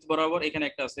অনেকগুলো উইডথ বরাবর, এখানে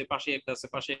একটা আছে পাশে একটা আছে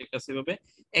পাশে একটা আছে, এভাবে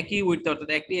একই উইডথ অর্থাৎ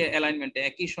একই অ্যালাইনমেন্টে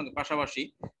একই সঙ্গে পাশাপাশি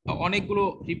অনেকগুলো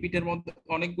রিপিটের মধ্যে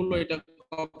অনেকগুলো এটা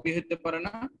কপি হতে পারে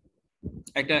না,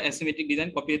 একটা অ্যাসিমেট্রিক ডিজাইন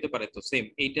কপি হতে পারে, তো সেম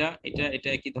এইটা এটা এটা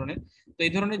একই ধরনের। তো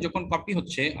এই ধরনের যখন কপি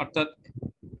হচ্ছে অর্থাৎ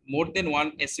মোর দেন ওয়ান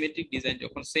অ্যাসিমেট্রিক ডিজাইন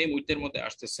যখন সেম উইডথের মধ্যে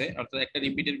আসতেছে অর্থাৎ একটা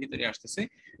রিপিটের ভিতরে আসতেছে,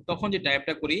 তখন যে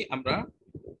টাইপটা করি আমরা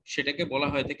সেটাকে বলা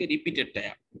হয় থাকে রিপিটেড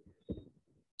টাইপ,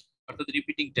 অর্থাৎ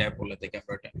রিপিটিং ট্যাব বলে থাকে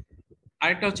আমরা এটা।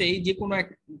 আরেকটা হচ্ছে এই যে কোনো এক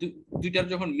দুইটার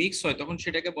যখন মিক্স হয় তখন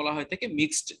সেটাকে বলা হয় থাকে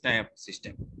মিক্সড ট্যাব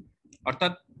সিস্টেম,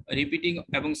 অর্থাৎ রিপিটিং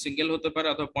এবং সিঙ্গেল হতে পারে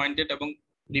অথবা পয়েন্টেড এবং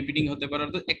রিপিটিং হতে পারে,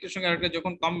 অর্থাৎ একটার সঙ্গে আরেকটা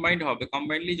যখন কম্বাইন্ড হবে,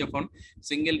 কম্বাইন্ডলি যখন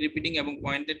সিঙ্গেল রিপিটিং এবং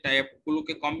পয়েন্টেড টাইপ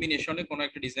গুলোকে কম্বিনেশনে কোনো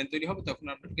একটা ডিজাইন তৈরি হবে তখন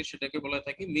আমরা সেটাকে বলা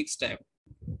থাকে মিক্সড ট্যাব।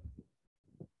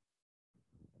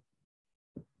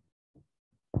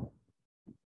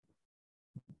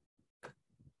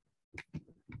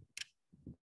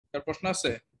 তার প্রশ্ন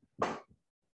আছে?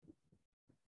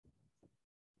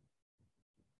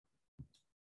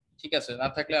 ঠিক আছে, না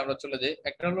থাকলে আমরা চলে যাই।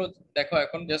 একটা হলো দেখো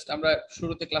এখন জাস্ট আমরা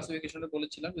শুরুতে ক্লাসিফিকেশনে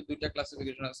বলেছিলাম যে দুইটা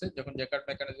ক্লাসিফিকেশন আছে, যখন jacquard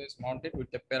mechanism is mounted with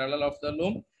the parallel of the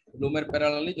লুম, লুমের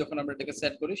parallelly যখন আমরা এটাকে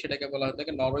সেট করি সেটাকে বলা হয়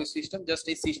থাকে নরওয়ে সিস্টেম, জাস্ট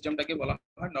এই সিস্টেমটাকে বলা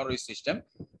হয় নরওয়ে সিস্টেম।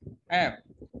 হ্যাঁ,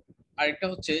 আরেকটা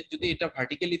হচ্ছে যদি এটা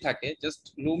ভার্টিক্যালি থাকে, জাস্ট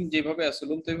লুম যেভাবে আছে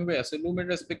লুম তো এইভাবে আছে, লুমের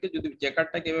রেসপেক্টে যদি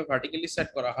জ্যাকার্ডটাকে এভাবে ভার্টিক্যালি সেট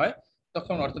করা হয়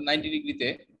তখন অর্থাৎ 90 ডিগ্রিতে,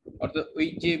 অর্থাৎ ওই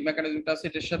যে মেকানিজমটা আছে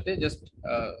এটার সাথে জাস্ট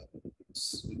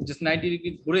জাস্ট 90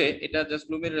 ডিগ্রি ঘুরে এটা জাস্ট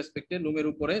লুমের রেসপেক্টে লুমের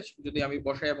উপরে যদি আমি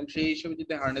বসাই এবং সেই হিসেবে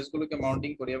যদি হার্নেস গুলোকে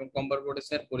মাউন্টিং করি এবং কম্বার বোর্ডে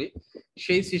সেট করি,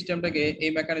 সেই সিস্টেমটাকে,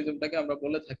 এই মেকানিজমটাকে আমরা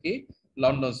বলে থাকি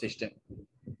লন্ডন সিস্টেম।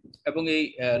 এবং এই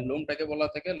লুমটাকে বলা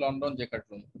থাকে লন্ডন জ্যাকার্ড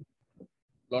লুম।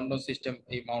 লন্ডন সিস্টেম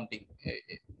এই মাউন্টিং,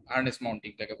 হার্নেস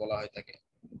মাউন্টিংটাকে বলা হয় থাকে।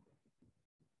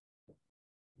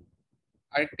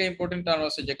 আরেকটা ইম্পর্টেন্ট টার্ম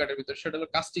আছে জ্যাকার্ডের ভিতরে, সেটা হলো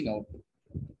কাস্টিং আউট।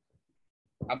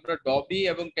 আমরা ডবি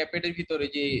এবং ট্যাপেটের ভিতরে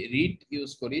যে রিড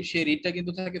ইউজ করি সেই রিডটা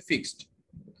কিন্তু থাকে ফিক্সড।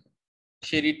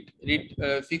 সেই রিড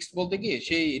ফিক্সড বলতে কি,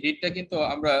 সেই রিডটা কিন্তু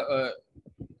আমরা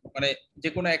মানে যে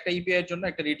কোনো একটা ইপিআই এর জন্য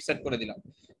একটা রিড সেট করে দিলাম।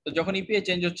 তো যখন ইপিআই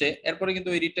চেঞ্জ হচ্ছে এরপরে কিন্তু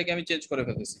ওই রিডটাকে আমি চেঞ্জ করে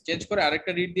ফেলতেছি, চেঞ্জ করে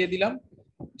আরেকটা রিড দিয়ে দিলাম।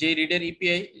 যে রিডের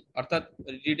ইপিআই অর্থাৎ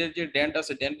রিডের যে ডেন্ট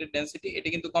আছে, ডেন্টের ডেন্সিটি এটা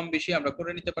কিন্তু কম বেশি আমরা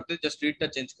করে নিতে পারতেছি জাস্ট রিডটা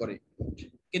চেঞ্জ করে।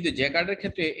 কিন্তু জ্যাকার্ডের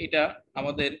ক্ষেত্রে এটা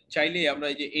আমাদের চাইলেই আমরা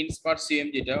এই যে ইঞ্চ পার সিএম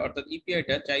যেটা অর্থাৎ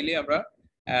ইপিআইটা চাইলেই আমরা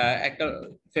একটা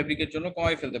ফেব্রিকের জন্য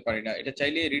কমাই ফেলতে পারি না, এটা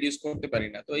চাইলে রিডিউস করতে পারি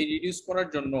না। তো এই রিডিউস করার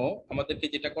জন্য আমাদেরকে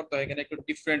যেটা করতে হয়, এখানে একটু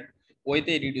ডিফারেন্ট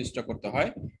ওয়েতে রিডিউসটা করতে হয়।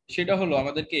 সেটা হলো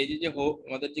আমাদেরকে এই যে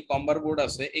আমাদের যে কম্বার বোর্ড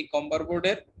আছে, এই কম্বার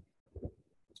বোর্ডের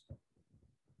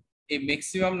এই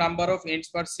maximum number of ends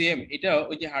per CM, এটা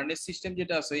ওই যে হার্নেস সিস্টেম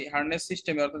যেটা আছে, এই হার্নেস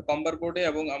সিস্টেমে অর্থাৎ কম্বার বোর্ডে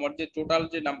এবং আমার যে টোটাল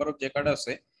যে নাম্বার অফ জ্যাকার্ড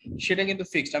আছে সেটা কিন্তু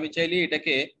ফিক্সড। আমি চাইলে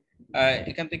এটাকে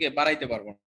এখান থেকে বাড়াইতে পারবো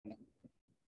না,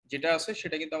 যেটা আছে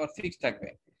সেটা কিন্তু আমার ফিক্স থাকবে।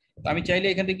 তো আমি চাইলে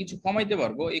এখান থেকে কিছু কমাইতে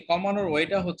পারবো। এই কমানোর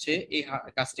ওয়েটা হচ্ছে এই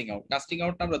কাস্টিং আউট। কাস্টিং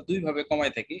আউটটা আমরা দুই ভাবে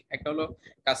কমাই থাকি। একটা হলো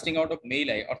casting out of mail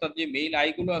I, অর্থাৎ যে মেইল আই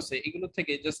গুলো আছে এগুলো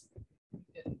থেকে জাস্ট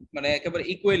মানে একেবারে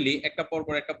ইকুয়ালি একটা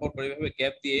পরপর এইভাবে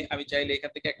গ্যাপ দিয়ে আমি চাইলে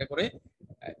এখান থেকে একটা করে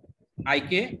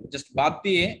আইকে জাস্ট বাদ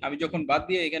দিয়ে, আমি যখন বাদ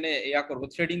দিয়ে এখানে ইয়া করব,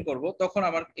 থ্রেডিং করব, তখন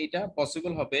আমার এটা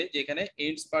পসিবল হবে যে এখানে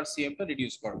এন্ডস পার সিএমটা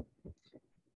রিডিউস করা।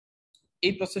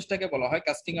 এই প্রসেসটাকে বলা হয়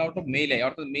casting out of mail I.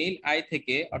 অর্থাৎ মেইল আই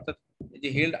থেকে, অর্থাৎ যে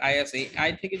হেল্ড আই আছে এই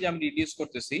আই থেকে যে আমি রিডিউস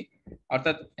করতেছি,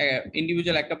 অর্থাৎ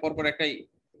ইন্ডিভিজুয়াল একটা পরপর একটা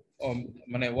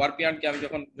মানে ওয়ারপিয়ানকে আমি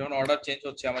যখন অর্ডার চেঞ্জ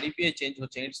হচ্ছে, আমার ইপিআই চেঞ্জ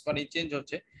হচ্ছে, এন্ডস পার চেঞ্জ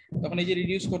হচ্ছে, তখন এই যে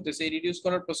রিডিউস করতেছে, এই রিডিউস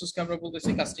করার প্রসেসকে আমরা বলতেছি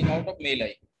casting out of mail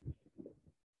I.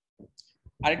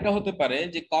 আরেকটা হতে পারে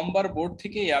যে কম্বার বোর্ড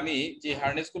থেকে আমি যে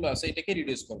হার্নেস গুলো আছে এটাকে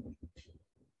রিডিউস করব,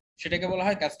 সেটাকে বলা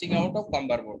হয় কাস্টিং আউট অফ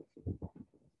কম্বার বোর্ড।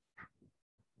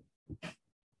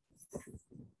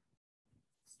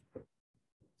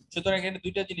 সুতরাং এখানে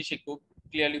দুইটা জিনিস একটু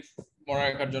ক্লিয়ারলি মনে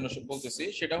রাখার জন্য বলতেছি,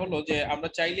 সেটা হলো যে আমরা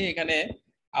চাইলে এখানে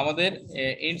আমাদের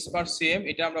এন্ডস পার সিএম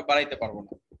এটা আমরা বাড়াইতে পারবো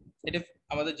না, এটা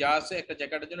আমাদের যা আছে একটা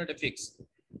জ্যাকেটের জন্য এটা ফিক্স।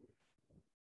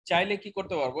 চাইলে কি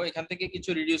করতে পারবো, এখান থেকে কিছু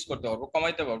রিডিউস করতে পারবো,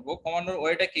 কমাইতে পারবো। কমানোর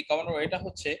ওয়েটা কি, কমানোর ওয়েটা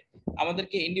হচ্ছে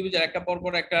আমাদেরকে ইন্ডিভিজুয়াল একটা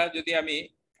পরপর একটা যদি আমি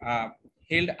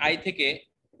হেল্ড আই থেকে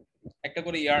একটা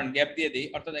করে ইয়ার্ন গ্যাপ দিয়ে দিই,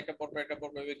 অর্থাৎ একটা পরপর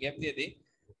গ্যাপ দিয়ে দিই,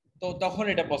 তো তখন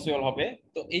এটা পসিবল হবে।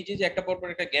 তো এই যে একটা পরপর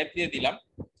একটা গ্যাপ দিয়ে দিলাম,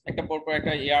 একটা পরপর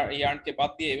একটা ইয়ার্নকে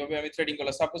বাদ দিয়ে এভাবে আমি থ্রেডিং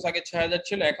করলাম। সাপোজ আগে 6000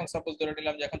 ছিল, এখন সাপোজ ধরে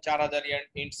নিলাম যে এখন 4000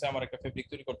 এন্ডসে আমার একটা ফেব্রিক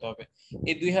তৈরি করতে হবে।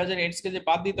 এই 2000 এন্ডসকে যে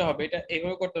বাদ দিতে হবে, এটা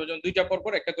এইভাবে করতে হবে যেমন দুইটা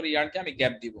পরপর একটা করে ইয়ার্নকে আমি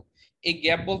গ্যাপ দিব। এই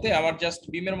গ্যাপ বলতে আমার জাস্ট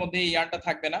বিমের মধ্যে এই ইয়ার্নটা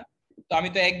থাকবে না, তো আমি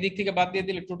তো একদিক থেকে বাদ দিয়ে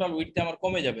দিলে টোটাল উইডথ আমার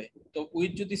কমে যাবে। তো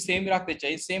উইডথ যদি সেম রাখতে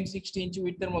চাই, সেম 60 ইঞ্চি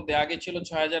উইডথের মধ্যে আগে ছিল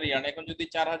 6000 ইয়ার্ন, এখন যদি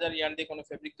 4000 ইয়ার্ন দিয়ে কোনো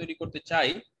ফেব্রিক তৈরি করতে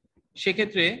চাই,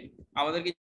 সেক্ষেত্রে আমাদেরকে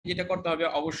যেটা করতে হবে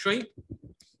অবশ্যই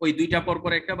ওই দুইটা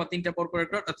পরপর একটা বা তিনটা পরপর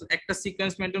একটা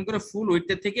সিকোয়েন্স মেনটেন করে ফুল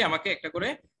উইডথের থেকে আমাকে একটা করে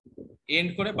এন্ড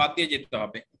করে বাদ দিয়ে যেতে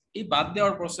হবে। এই বাদ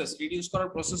দেওয়ার প্রসেস, রিডিউস করার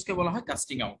প্রসেসকে বলা হয়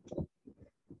casting out.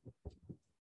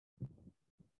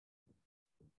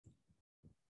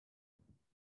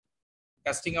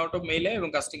 Casting out of mail এবং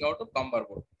কাস্টিং আউট অফ কম্বার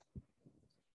বোর্ড।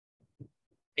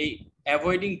 এই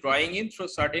avoiding drawing in through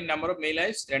certain number of mail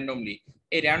ice randomly.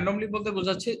 এই র্যান্ডমলি বলতে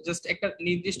বোঝাচ্ছে জাস্ট একটা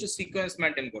নির্দিষ্ট সিকোয়েন্স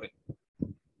মেনটেন করে,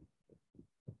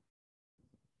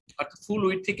 অর্থাৎ ফুল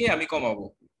উইডথ থেকে আমি কমাবো।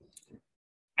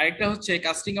 আরেকটা হচ্ছে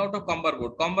casting out of কম্বার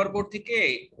board. কম্বার board থেকে,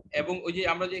 এবং ওই যে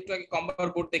আমরা যে একটু আগে কম্বার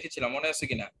বোর্ড দেখেছিলাম মনে আছে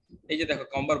কিনা, এই যে দেখো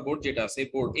কম্বার বোর্ড যেটা আছে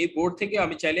এই বোর্ড থেকে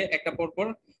আমি চাইলে একটা পরপর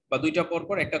বা দুইটা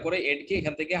পরপর একটা করে এন্ডকে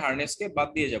এখান থেকে হার্নেসকে বাদ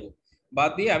দিয়ে যাব,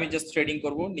 বাদ দিয়ে আমি জাস্ট থ্রেডিং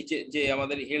করব, নিচে যে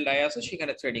আমাদের হিল ডাই আছে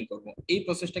সেখানে থ্রেডিং করব। এই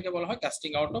প্রসেসটাকে বলা হয়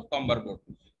কাস্টিং আউট অফ কম্বার বোর্ড।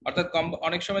 অর্থাৎ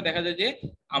অনেক সময় দেখা যায় যে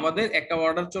আমাদের একটা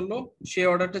অর্ডার চললো, সেই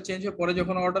অর্ডারটা চেঞ্জ হয়ে পরে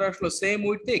যখন অর্ডার আসলো সেম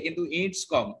উইডথে কিন্তু ইঞ্চ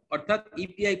কম, অর্থাৎ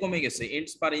ইপিআই কমে গেছে, ইঞ্চ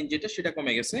পার ইঞ্চ যেটা সেটা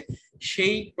কমে গেছে।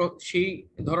 সেই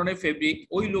ধরনের ফেব্রিক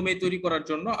ওই লুমে তৈরি করার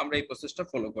জন্য আমরা এই প্রসেসটা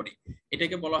ফলো করি,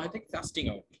 এটাকে বলা হয় কাস্টিং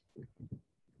আউট।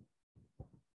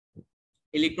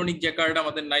 ইলেকট্রনিক জ্যাকার্ড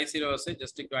আমাদের নাইসিরও আছে,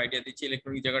 জাস্ট একটু আইডিয়া দিচ্ছি।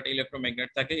 ইলেকট্রনিক জ্যাকার্ড ইলেকট্রোম্যাগনেট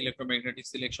থাকে, ইলেকট্রোম্যাগনেটিক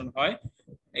সিলেকশন হয়,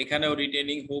 এখানেও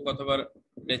রিটেনিং হুক অথবা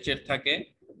রেচেট থাকে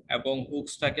এবং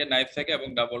হুকস থাকে, নাইফ থাকে এবং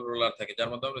ডাবল রোলার থাকে, যার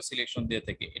মধ্যে আমরা সিলেকশন দিয়ে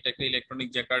থাকি। এটা একটা ইলেকট্রনিক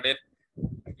জ্যাকার্ডের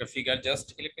একটা একটা ফিগার, জাস্ট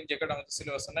ইলেকট্রনিক জ্যাকেট আমাদের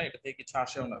সিলেবাসে না, এটা থেকে কিছু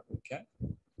আসেও না পরীক্ষায়,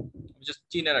 আমি জাস্ট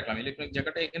চিনে রাখলাম ইলেকট্রনিক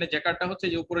জ্যাকেট। এখানে জ্যাকেটটা হচ্ছে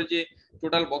যে উপরে যে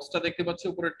টোটাল বক্সটা দেখতে পাচ্ছি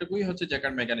উপরেরটুকুই হচ্ছে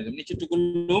জ্যাকেট মেকানিজম, নিচেরটুকু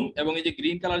লুম, এবং এই যে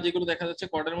গ্রিন কালার যেগুলো দেখা যাচ্ছে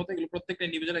কর্ডের মতো, এগুলো প্রত্যেকটা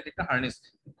ইন্ডিভিজুয়াল একটা হার্নেস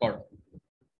কর্ড,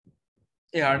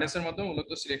 এই হার্নেসের মাধ্যমে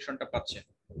মূলত সিলেকশনটা পাচ্ছে।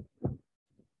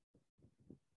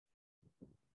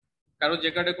 কারো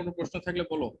জ্যাকেটে কোনো প্রশ্ন থাকলে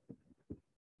বলো।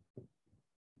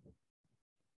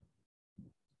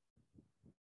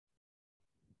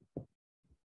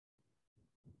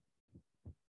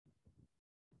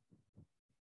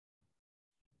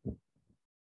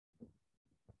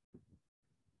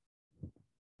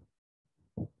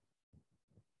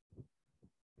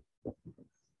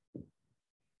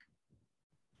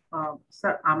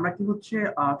 স্যার আমরা কি হচ্ছে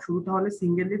শুরু তাহলে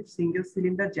সিঙ্গেল লিফট সিঙ্গেল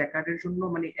সিলিন্ডার জ্যাকার্ডের জন্য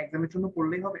মানে এক্সামের জন্য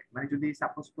পড়লেই হবে, মানে যদি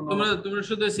সাপোজ কোনো তোমরা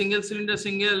শুধু single cylinder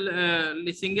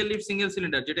single lift single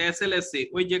cylinder যেটা এসএলএসসি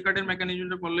ওই জ্যাকেটের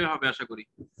মেকানিজমটা পড়লেই হবে আশা করি।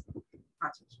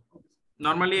 আচ্ছা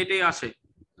নরমালি এটাই আসে,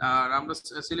 আর আমরা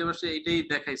সিলেবাসে এটাই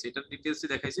দেখাইছি, এটা ডিটেইলসে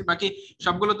দেখাইছি, বাকি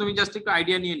সবগুলো তুমি জাস্ট একটু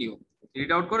আইডিয়া নিয়ে নিও,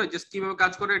 রিড আউট করে জাস্ট কিভাবে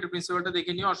কাজ করে এটা প্রিন্সিপালটা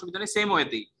দেখে নিও, অসুবিধা নেই, সেম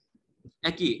ওয়েতেই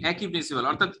একই প্রিন্সিপাল,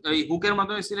 অর্থাৎ এই হুকের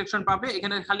মাধ্যমে সিলেকশন পাবে।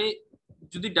 এখানে খালি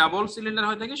যদি ডাবল সিলিন্ডার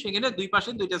হয়ে থাকে সেখানে দুই পাশে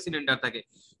দুইটা সিলিন্ডার থাকে,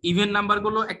 ইভেন নাম্বার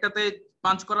গুলো একটাতে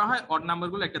পাঞ্চ করা হয়, অড নাম্বার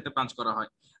গুলো একটাতে পাঞ্চ করা হয়,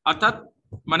 অর্থাৎ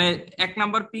মানে এক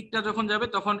নাম্বার পিকটা যখন যাবে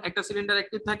তখন একটা সিলিন্ডার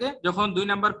অ্যাক্টিভ থাকে, যখন দুই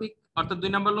নাম্বার পিক অর্থাৎ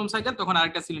দুই নাম্বার লুম সাইকেল তখন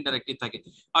আরেকটা সিলিন্ডার অ্যাক্টিভ থাকে,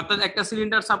 অর্থাৎ একটা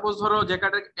সিলিন্ডার সাপোজ ধরো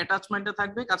জ্যাকেটের অ্যাটাচমেন্টে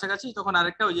থাকবে কাছাকাছি, তখন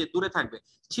আরেকটা ওই যে দূরে থাকবে,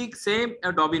 ঠিক সেম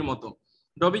ডবির মতো।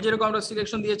 ডবি যেরকম আমরা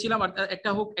সিলেকশন দিয়েছিলাম, একটা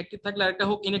হুক অ্যাক্টিভ থাকলে আরেকটা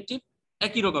হুক ইনঅ্যাক্টিভ,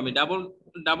 একই রকমই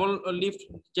ডাবল লিফট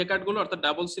জ্যাকেট গুলো অর্থাৎ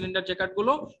ডাবল সিলিন্ডার জ্যাকেট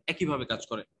গুলো একইভাবে কাজ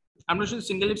করে। আমরা শুধু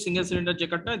সিঙ্গেল লিফট সিঙ্গেল সিলিন্ডার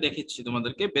জ্যাকেটটা দেখিয়েছি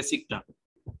তোমাদেরকে বেসিকটা,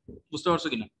 বুঝতে পারছো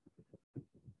কিনা?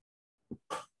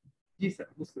 জি স্যার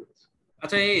বুঝতে পেরেছি।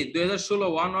 আচ্ছা এই 2016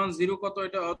 110 কত,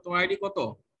 এটা তোমার আইডি কত?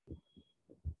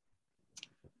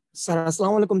 স্যার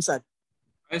আসসালামু আলাইকুম স্যার।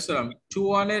 আসসালাম।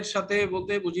 21 এর সাথে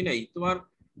বলতে বুঝি নাই তোমার।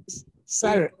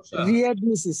 স্যার রিয়েট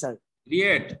নিছি স্যার।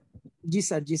 রিয়েট? জি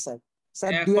স্যার জি স্যার।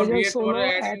 স্যার এখন রিয়েট 2016 তোমার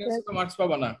অ্যাটেন্ডেন্সে তো মার্কস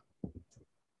পাবা না।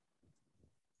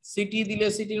 সিটি দিলে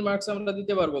সিটির মার্কস আমরা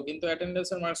দিতে পারবো, কিন্তু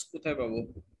অ্যাটেন্ডেন্সের মার্কস কোথায় পাবো?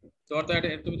 তোমার তো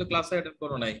তুমি তো ক্লাসে অ্যাটেন্ড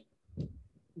করো নাই।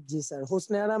 জি স্যার,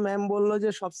 হোসনেয়ারা ম্যাম বললো যে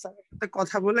সব স্যারের সাথে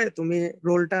কথা বলে তুমি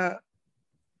রোলটা।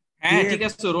 হ্যাঁ ঠিক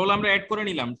আছে, রোল আমরা অ্যাড করে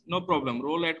নিলাম, নো প্রবলেম,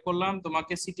 রোল অ্যাড করলাম,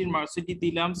 তোমাকে সিটির মার্কস সিটি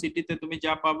দিলাম, সিটিতে তুমি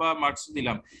যা পাবা মার্কস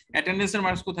দিলাম, অ্যাটেন্ডেন্সের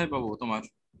মার্কস কোথায় পাবো তোমার?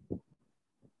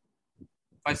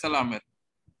 ফয়সাল আহমেদ।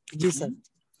 জি স্যার।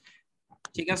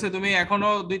 ঠিক আছে, তুমি এখনো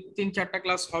 2-3-4টা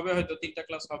ক্লাস হবে, হয়তো 3টা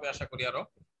ক্লাস হবে আশা করি আরো,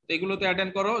 তো এগুলোতে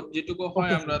অ্যাটেন্ড করো, যেটুকু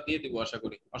হয় আমরা দিয়ে দিব আশা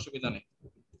করি, অসুবিধা নেই।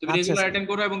 তুমি রেগুলার অ্যাটেন্ড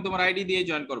করো এবং তোমার আইডি দিয়ে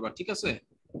জয়েন করবা, ঠিক আছে?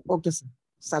 Okay sir.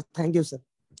 Sir thank you sir.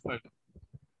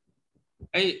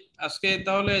 এই আজকে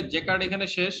তাহলে জে কার্ড এখানে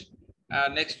শেষ,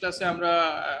 নেক্সট ক্লাসে আমরা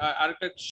আরেকটা